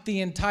rock the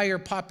entire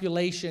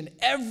population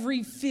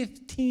every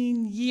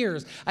 15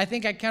 years. I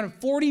think I counted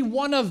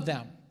 41 of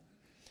them.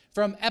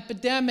 From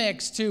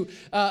epidemics to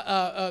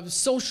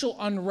social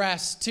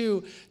unrest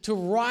to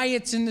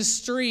riots in the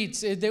streets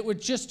that would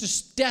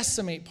just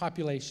decimate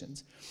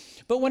populations.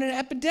 But when an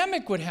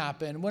epidemic would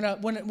happen,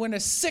 when a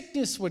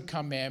sickness would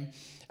come in,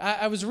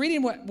 I was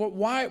reading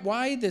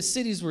why the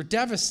cities were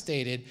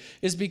devastated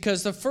is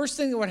because the first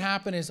thing that would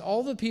happen is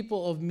all the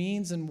people of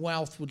means and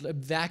wealth would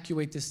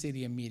evacuate the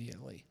city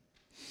immediately.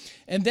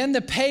 And then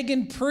the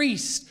pagan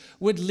priests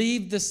would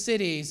leave the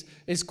cities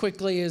as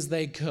quickly as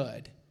they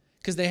could,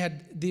 because they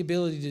had the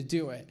ability to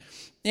do it.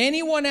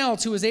 Anyone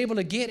else who was able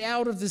to get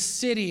out of the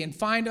city and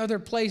find other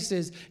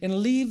places and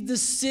leave the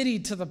city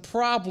to the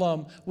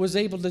problem was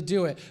able to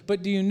do it.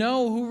 But do you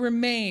know who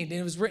remained, and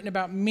it was written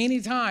about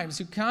many times,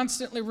 who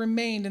constantly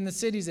remained in the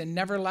cities and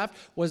never left,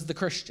 was the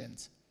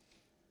Christians.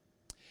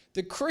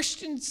 The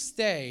Christians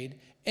stayed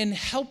and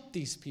helped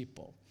these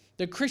people.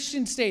 The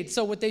Christians stayed.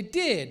 So what they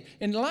did,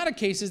 in a lot of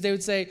cases, they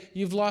would say,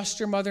 you've lost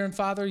your mother and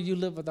father, you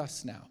live with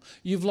us now.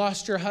 You've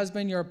lost your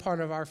husband, you're a part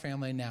of our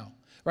family now.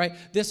 Right?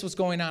 This was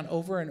going on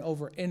over and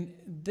over. And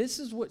this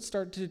is what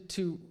started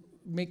to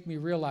make me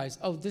realize,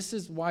 this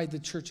is why the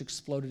church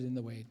exploded in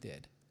the way it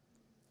did.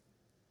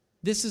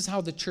 This is how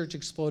the church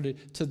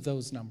exploded to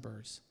those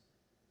numbers.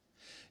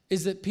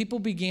 Is that people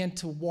began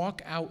to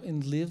walk out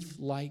and live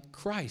like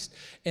Christ.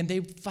 And they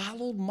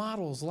followed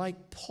models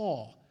like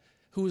Paul,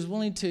 who was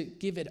willing to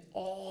give it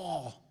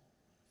all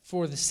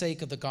for the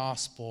sake of the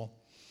gospel.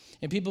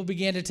 And people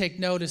began to take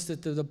notice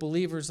that the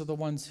believers are the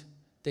ones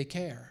they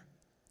care.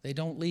 They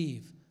don't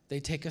leave. They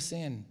take us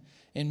in.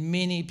 And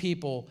many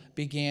people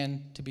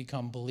began to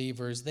become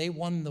believers. They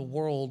won the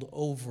world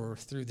over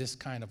through this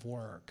kind of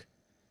work.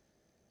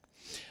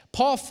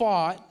 Paul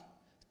fought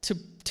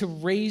to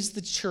raise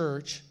the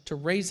church, to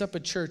raise up a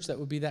church that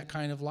would be that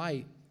kind of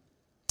light.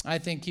 I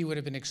think he would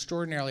have been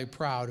extraordinarily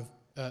proud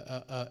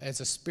of, as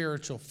a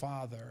spiritual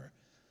father,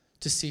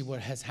 to see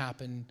what has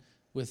happened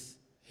with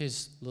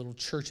his little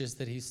churches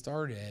that he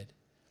started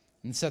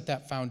and set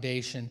that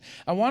foundation.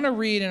 I want to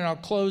read, and I'll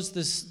close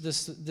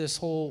this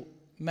whole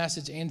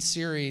message and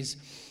series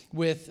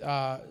with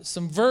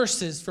some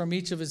verses from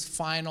each of his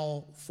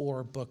final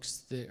 4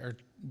 books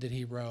that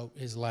he wrote,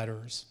 his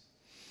letters,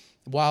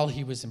 while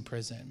he was in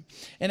prison.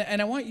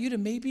 And I want you to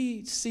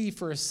maybe see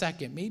for a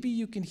second, maybe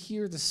you can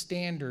hear the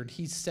standard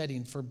he's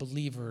setting for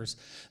believers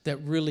that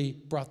really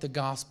brought the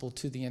gospel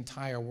to the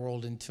entire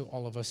world and to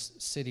all of us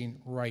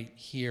sitting right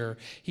here.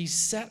 He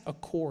set a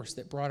course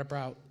that brought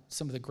about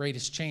some of the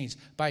greatest change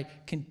by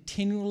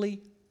continually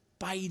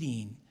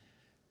fighting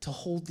to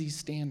hold these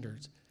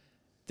standards.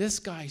 This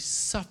guy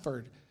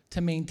suffered to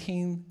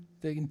maintain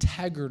the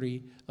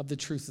integrity of the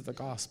truth of the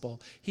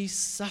gospel. He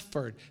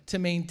suffered to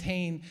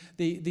maintain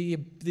the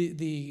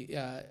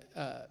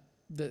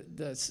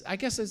I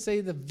guess I'd say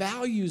the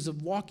values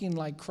of walking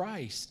like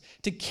Christ,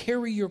 to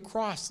carry your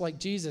cross like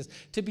Jesus,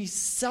 to be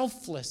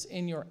selfless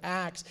in your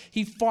acts.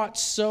 He fought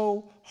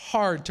so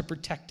hard to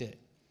protect it.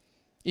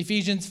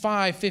 Ephesians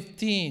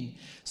 5:15.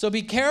 So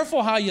be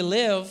careful how you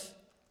live.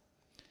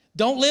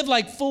 Don't live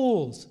like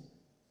fools,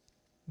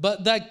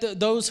 but like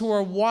those who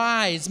are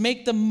wise.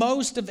 Make the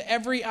most of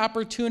every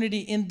opportunity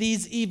in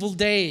these evil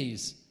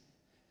days.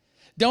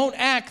 Don't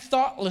act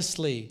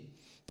thoughtlessly,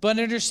 but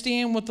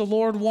understand what the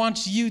Lord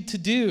wants you to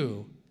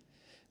do.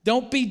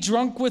 Don't be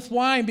drunk with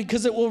wine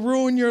because it will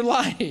ruin your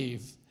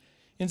life.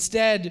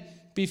 Instead,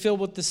 be filled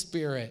with the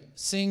Spirit.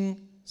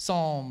 Sing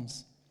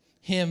psalms,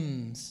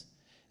 hymns,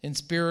 and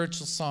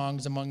spiritual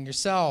songs among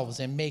yourselves,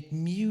 and make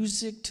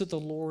music to the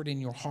Lord in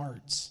your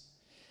hearts.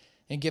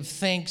 and give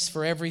thanks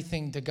for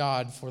everything to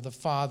God, for the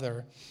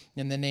Father,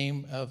 in the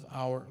name of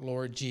our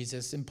Lord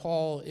Jesus. And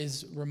Paul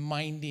is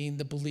reminding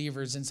the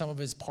believers in some of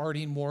his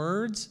parting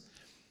words,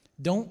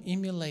 don't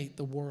emulate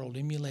the world,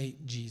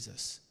 emulate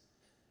Jesus.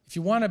 If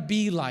you want to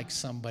be like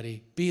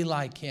somebody, be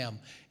like him.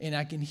 And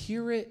I can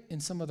hear it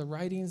in some of the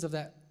writings of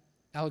that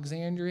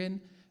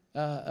Alexandrian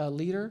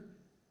leader.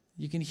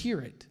 You can hear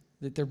it,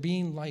 that they're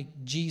being like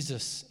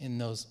Jesus in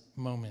those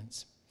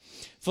moments.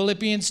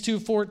 Philippians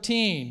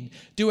 2:14,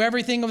 do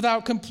everything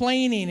without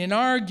complaining and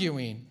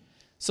arguing,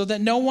 so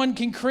that no one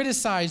can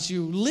criticize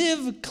you.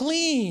 Live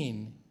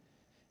clean,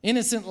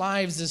 innocent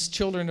lives as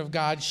children of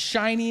God,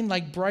 shining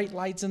like bright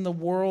lights in the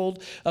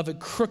world of a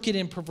crooked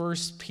and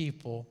perverse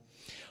people.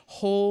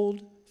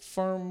 Hold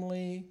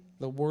firmly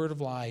the word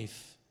of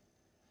life,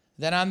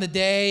 that on the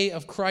day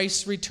of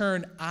Christ's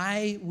return,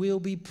 I will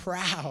be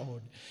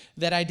proud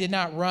that I did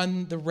not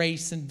run the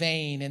race in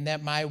vain and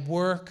that my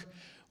work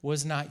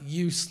was not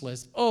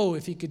useless. Oh,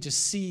 if you could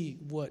just see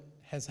what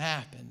has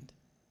happened.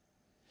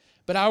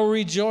 But I will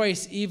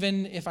rejoice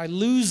even if I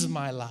lose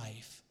my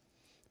life,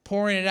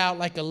 pouring it out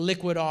like a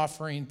liquid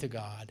offering to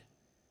God.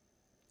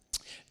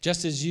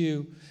 Just as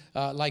you,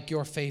 like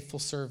your faithful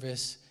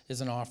service is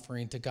an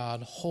offering to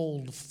God,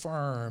 hold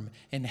firm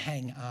and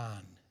hang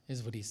on,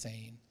 is what he's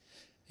saying.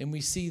 And we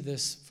see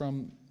this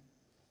from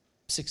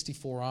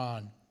 64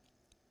 on.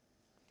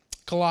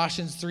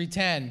 Colossians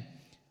 3:10,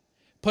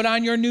 put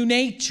on your new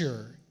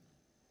nature.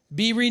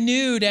 Be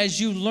renewed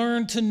as you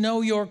learn to know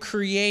your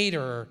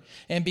Creator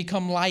and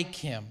become like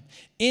him.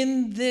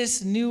 In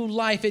this new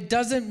life, it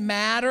doesn't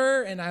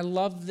matter, and I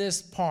love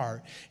this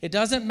part, it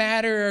doesn't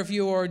matter if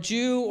you are a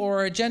Jew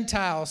or a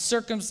Gentile,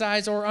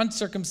 circumcised or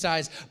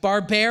uncircumcised,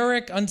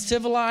 barbaric,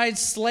 uncivilized,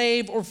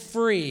 slave or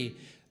free.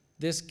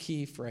 This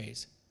key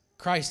phrase,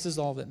 Christ is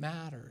all that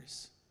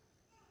matters.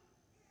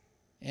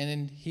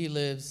 And he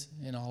lives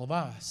in all of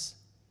us.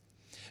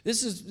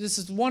 This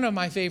is one of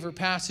my favorite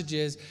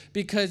passages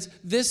because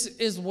this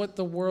is what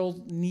the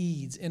world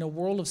needs. In a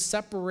world of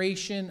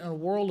separation, in a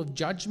world of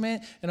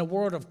judgment, in a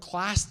world of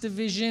class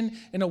division,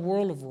 in a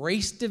world of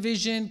race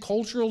division,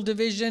 cultural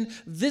division,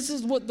 this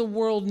is what the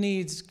world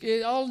needs.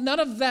 None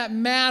of that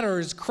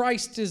matters.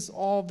 Christ is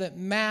all that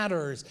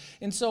matters.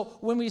 And so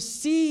when we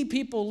see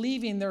people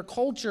leaving their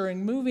culture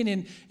and moving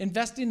and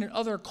investing in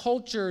other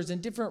cultures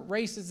and different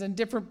races and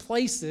different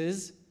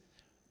places,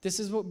 this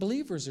is what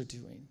believers are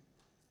doing.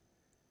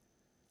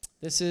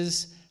 This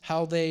is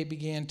how they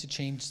began to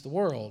change the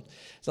world.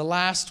 The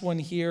last one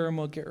here, and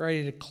we'll get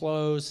ready to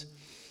close,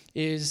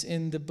 is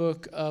in the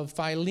book of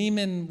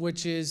Philemon,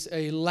 which is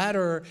a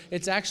letter.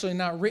 It's actually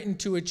not written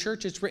to a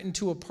church, it's written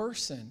to a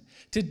person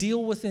to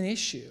deal with an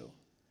issue.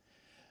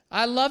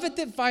 I love it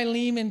that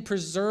Philemon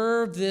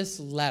preserved this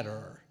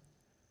letter.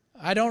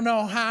 I don't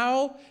know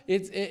how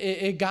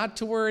it got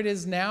to where it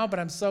is now, but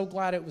I'm so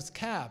glad it was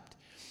kept.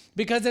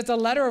 Because it's a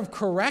letter of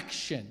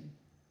correction.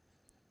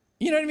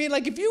 You know what I mean?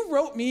 Like if you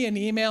wrote me an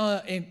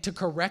email to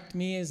correct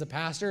me as a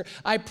pastor,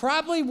 I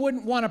probably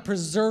wouldn't want to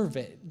preserve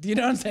it. Do you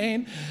know what I'm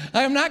saying?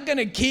 I'm not going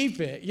to keep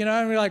it. You know,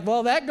 I'm like,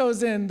 well, that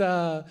goes in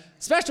the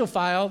special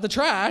file, the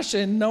trash,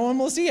 and no one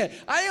will see it.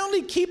 I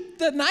only keep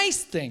the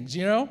nice things,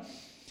 you know?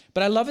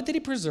 But I love it that he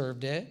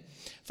preserved it.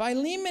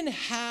 Philemon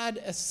had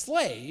a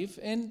slave,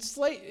 and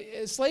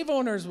slave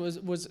owners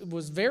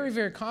was very,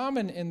 very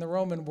common in the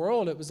Roman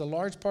world. It was a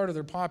large part of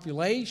their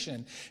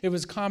population. It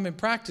was common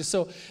practice.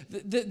 So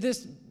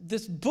this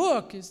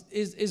book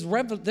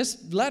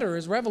this letter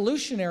is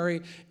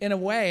revolutionary in a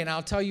way, and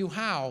I'll tell you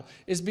how.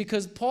 Is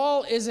because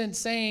Paul isn't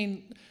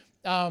saying,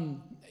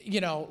 we'll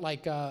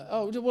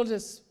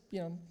just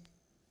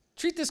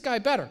treat this guy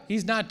better.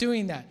 He's not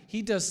doing that.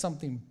 He does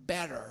something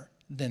better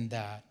than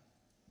that.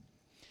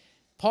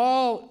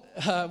 Paul,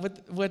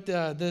 what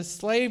the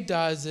slave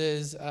does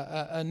is,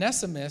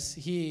 Onesimus,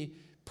 he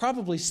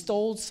probably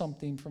stole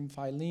something from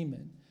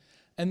Philemon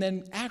and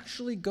then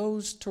actually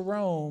goes to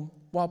Rome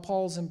while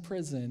Paul's in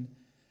prison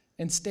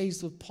and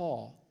stays with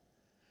Paul.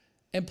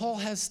 And Paul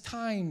has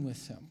time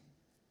with him.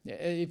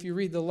 If you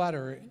read the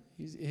letter,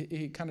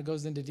 he kind of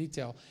goes into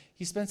detail.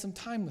 He spends some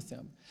time with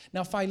him.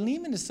 Now,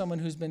 Philemon is someone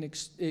who's been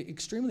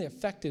extremely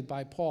affected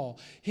by Paul.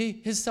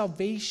 His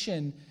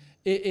salvation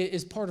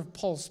is part of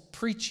Paul's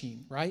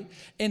preaching, right?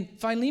 And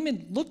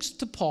Philemon looks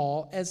to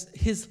Paul as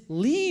his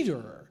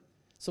leader.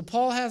 So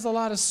Paul has a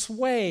lot of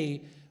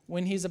sway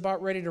when he's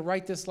about ready to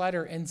write this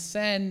letter and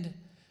send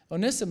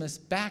Onesimus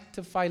back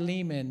to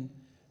Philemon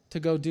to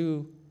go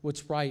do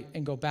what's right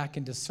and go back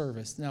into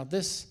service. Now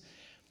this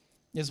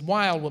is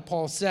wild what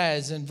Paul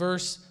says in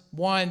verse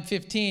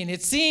 1:15.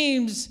 It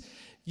seems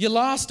you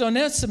lost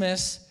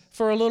Onesimus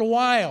for a little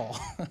while.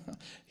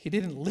 He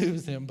didn't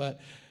lose him, but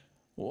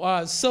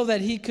so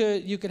that you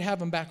could have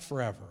him back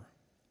forever.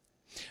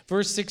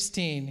 Verse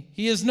 16,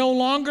 he is no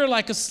longer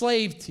like a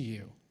slave to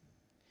you.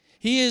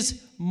 He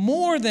is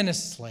more than a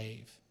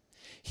slave.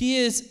 He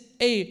is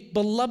a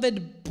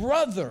beloved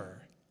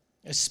brother,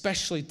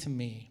 especially to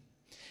me.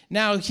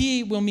 Now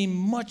he will mean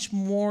much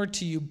more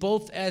to you,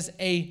 both as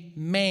a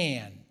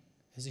man,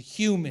 as a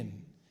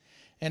human,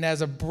 and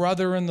as a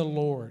brother in the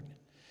Lord.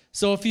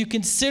 So if you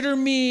consider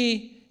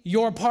me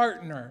your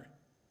partner,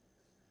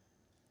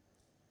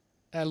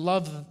 I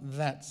love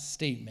that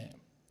statement.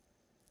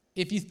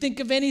 If you think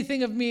of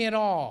anything of me at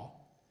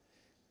all,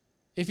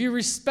 if you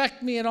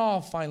respect me at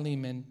all,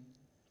 Philemon,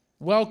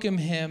 welcome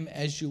him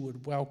as you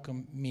would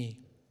welcome me.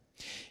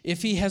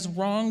 If he has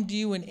wronged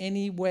you in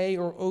any way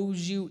or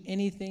owes you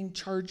anything,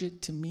 charge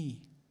it to me.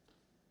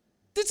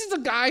 This is a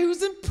guy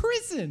who's in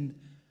prison.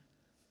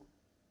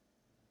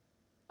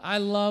 I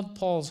love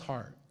Paul's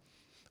heart.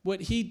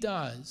 What he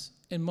does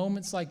in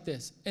moments like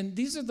this, and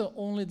these are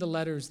only the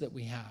letters that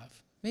we have.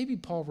 Maybe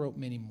Paul wrote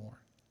many more,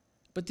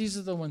 but these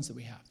are the ones that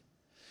we have.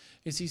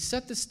 Is he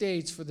set the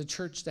stage for the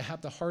church to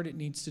have the heart it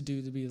needs to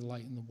do to be the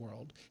light in the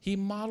world. He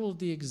modeled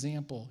the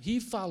example. He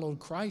followed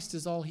Christ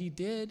is all he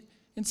did,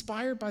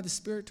 inspired by the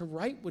Spirit to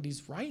write what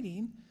he's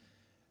writing,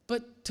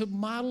 but to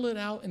model it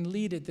out and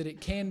lead it that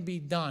it can be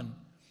done.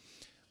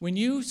 When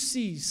you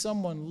see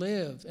someone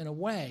live in a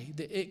way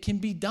that it can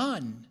be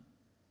done,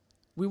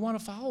 we want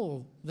to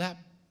follow that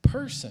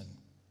person.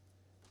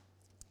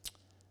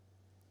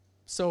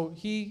 So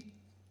he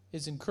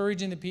is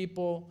encouraging the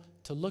people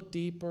to look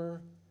deeper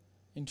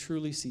and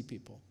truly see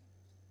people.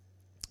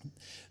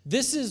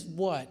 This is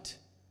what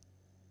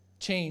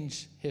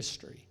changed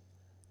history,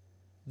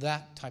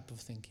 that type of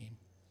thinking.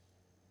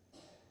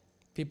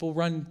 People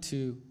run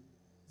to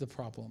the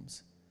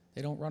problems.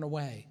 They don't run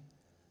away.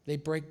 They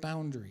break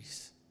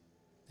boundaries.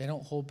 They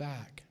don't hold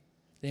back.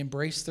 They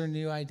embrace their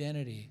new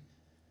identity.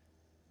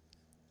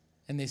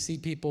 And they see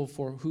people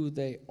for who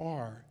they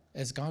are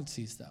as God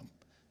sees them.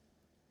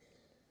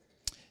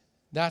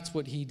 That's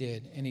what he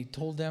did. And he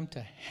told them to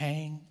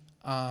hang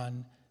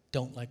on,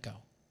 don't let go.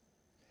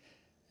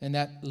 And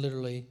that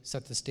literally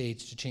set the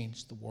stage to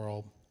change the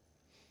world.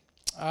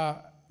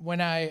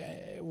 When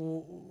I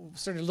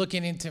started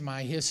looking into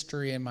my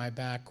history and my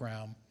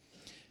background,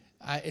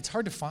 it's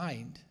hard to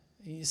find.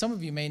 Some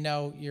of you may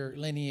know your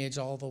lineage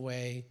all the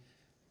way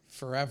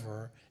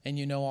forever, and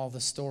you know all the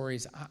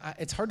stories.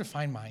 It's hard to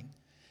find mine.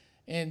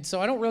 And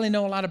so I don't really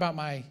know a lot about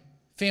my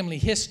family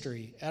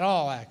history at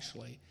all,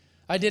 actually.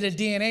 I did a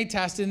DNA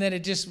test, and then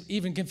it just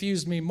even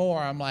confused me more.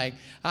 I'm like,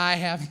 I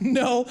have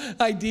no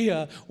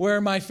idea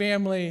where my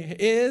family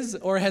is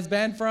or has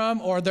been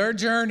from or their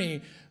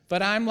journey,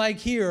 but I'm like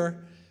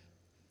here.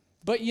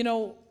 But you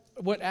know,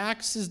 what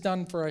Acts has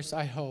done for us,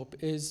 I hope,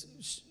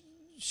 is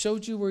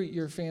showed you where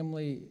your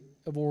family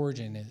of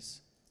origin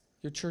is,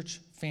 your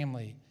church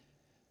family,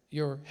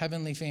 your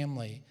heavenly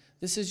family.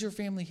 This is your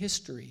family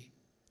history,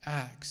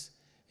 Acts.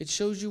 It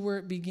shows you where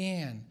it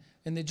began.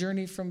 And the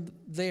journey from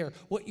there,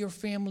 what your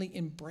family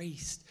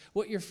embraced,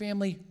 what your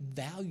family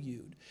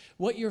valued,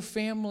 what your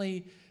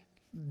family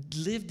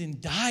lived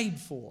and died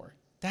for.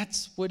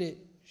 That's what it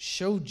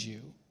showed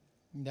you.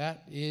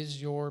 That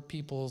is your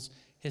people's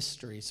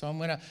history. So I'm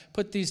going to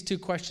put these two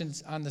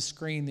questions on the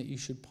screen that you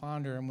should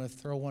ponder. I'm going to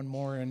throw one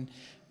more in.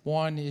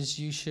 One is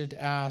you should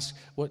ask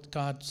what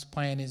God's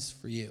plan is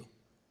for you.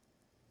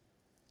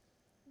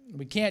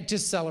 We can't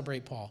just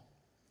celebrate Paul.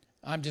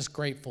 I'm just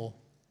grateful.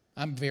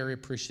 I'm very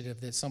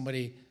appreciative that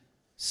somebody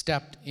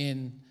stepped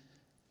in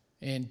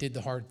and did the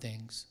hard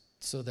things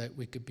so that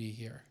we could be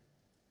here,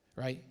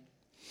 right?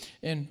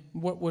 And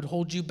what would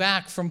hold you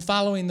back from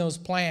following those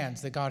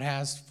plans that God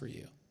has for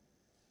you,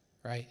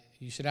 right?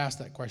 You should ask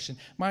that question.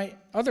 My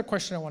other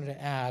question I wanted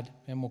to add,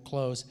 and we'll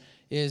close,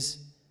 is,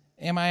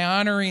 am I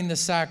honoring the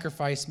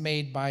sacrifice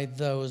made by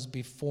those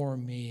before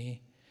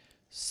me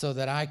so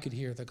that I could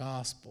hear the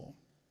gospel?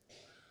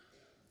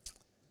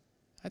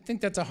 I think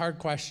that's a hard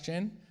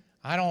question.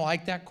 I don't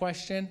like that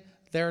question.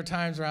 There are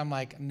times where I'm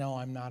like, no,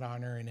 I'm not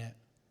honoring it.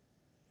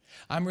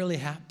 I'm really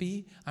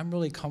happy. I'm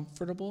really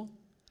comfortable.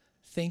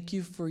 Thank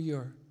you for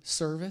your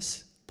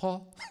service,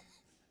 Paul.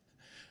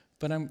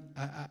 But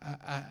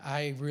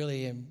I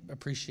really am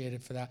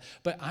appreciated for that.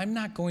 But I'm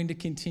not going to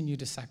continue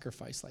to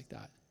sacrifice like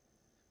that.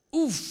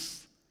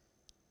 Oof.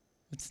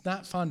 It's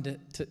not fun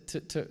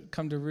to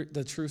come to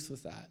the truth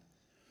with that.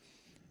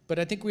 But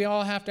I think we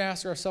all have to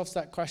ask ourselves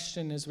that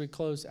question as we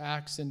close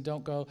Acts and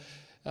don't go,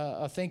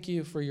 thank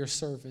you for your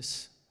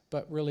service,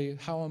 but really,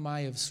 how am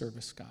I of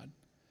service, God?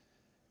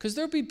 Because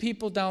there'll be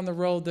people down the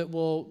road that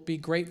will be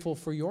grateful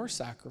for your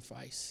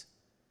sacrifice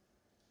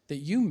that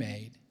you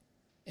made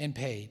and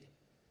paid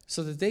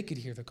so that they could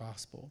hear the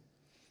gospel.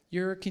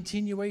 You're a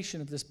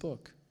continuation of this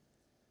book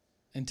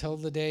until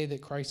the day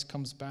that Christ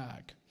comes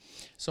back.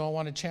 So I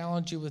want to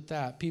challenge you with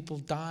that. People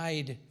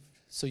died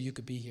so you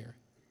could be here.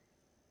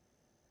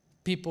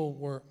 People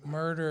were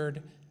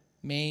murdered,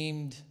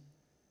 maimed,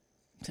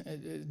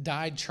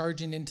 died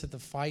charging into the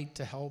fight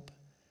to help.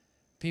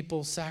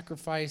 People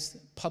sacrificed,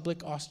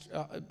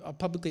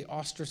 publicly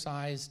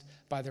ostracized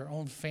by their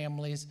own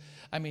families.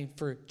 I mean,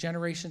 for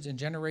generations and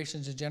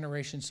generations and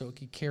generations, so it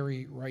could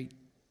carry right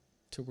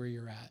to where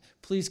you're at.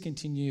 Please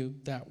continue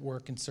that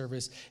work and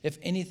service. If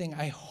anything,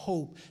 I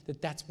hope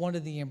that that's one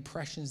of the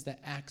impressions that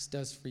Acts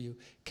does for you.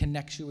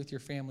 Connects you with your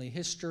family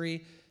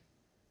history.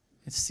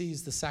 It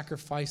sees the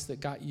sacrifice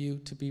that got you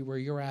to be where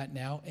you're at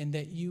now, and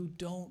that you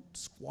don't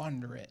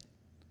squander it.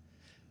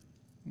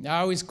 I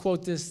always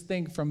quote this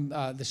thing from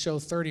the show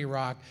 30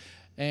 Rock,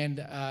 and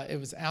it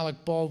was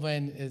Alec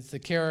Baldwin is the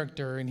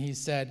character, and he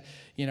said,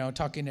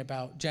 talking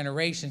about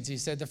generations, he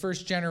said the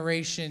first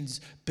generation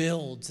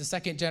builds, the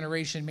second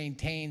generation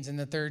maintains, and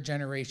the third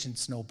generation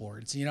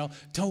snowboards.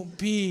 Don't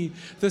be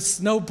the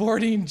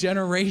snowboarding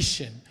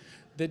generation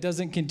that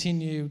doesn't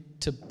continue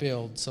to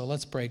build. So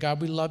let's pray.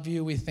 God, we love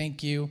you. We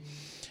thank you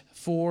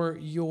for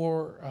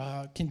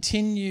your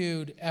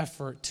continued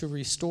effort to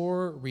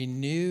restore,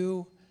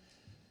 renew,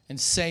 and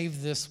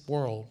save this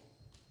world.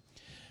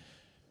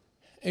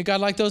 And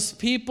God, like those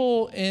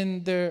people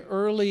in the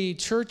early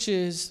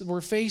churches,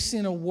 were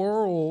facing a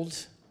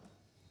world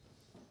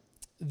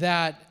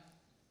that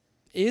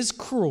is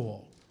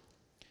cruel,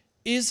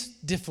 is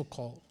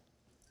difficult,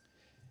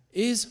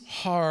 is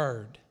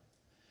hard.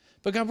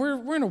 But God,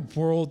 we're in a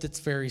world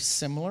that's very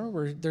similar,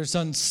 where there's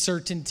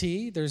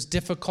uncertainty, there's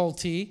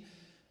difficulty,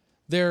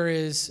 there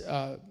is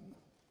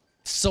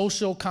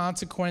social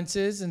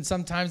consequences and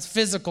sometimes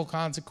physical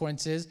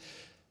consequences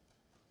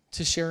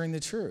to sharing the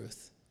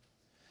truth.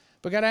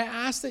 But God, I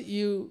ask that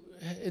you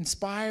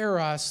inspire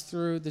us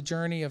through the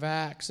journey of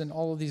Acts and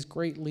all of these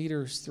great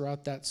leaders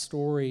throughout that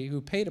story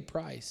who paid a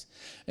price,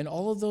 and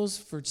all of those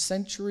for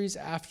centuries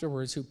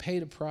afterwards who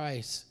paid a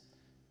price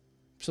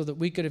so that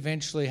we could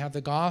eventually have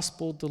the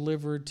gospel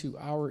delivered to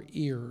our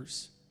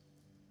ears.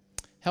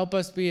 Help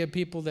us be a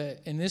people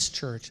that in this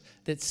church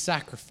that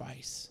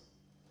sacrifice.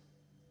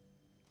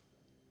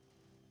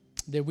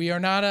 That we are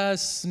not a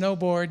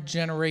snowboard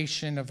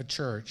generation of a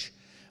church,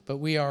 but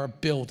we are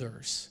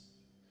builders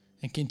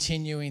and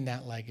continuing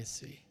that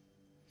legacy.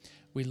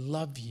 We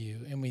love you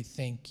and we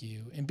thank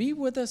you. And be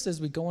with us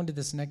as we go into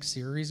this next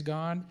series,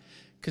 God,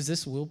 because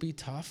this will be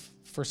tough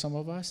for some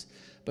of us.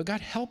 But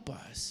God, help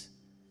us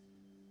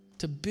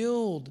to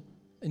build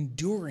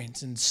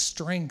endurance and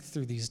strength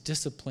through these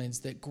disciplines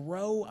that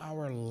grow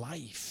our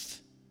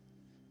life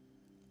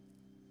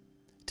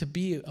to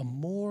be a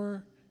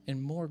more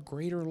and more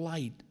greater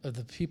light of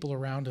the people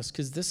around us,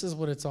 because this is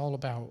what it's all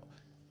about,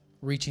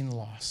 reaching the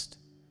lost,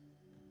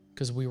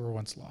 because we were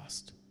once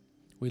lost.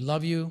 We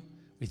love you.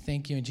 We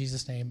thank you in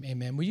Jesus' name.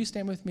 Amen. Will you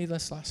stand with me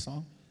this last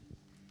song?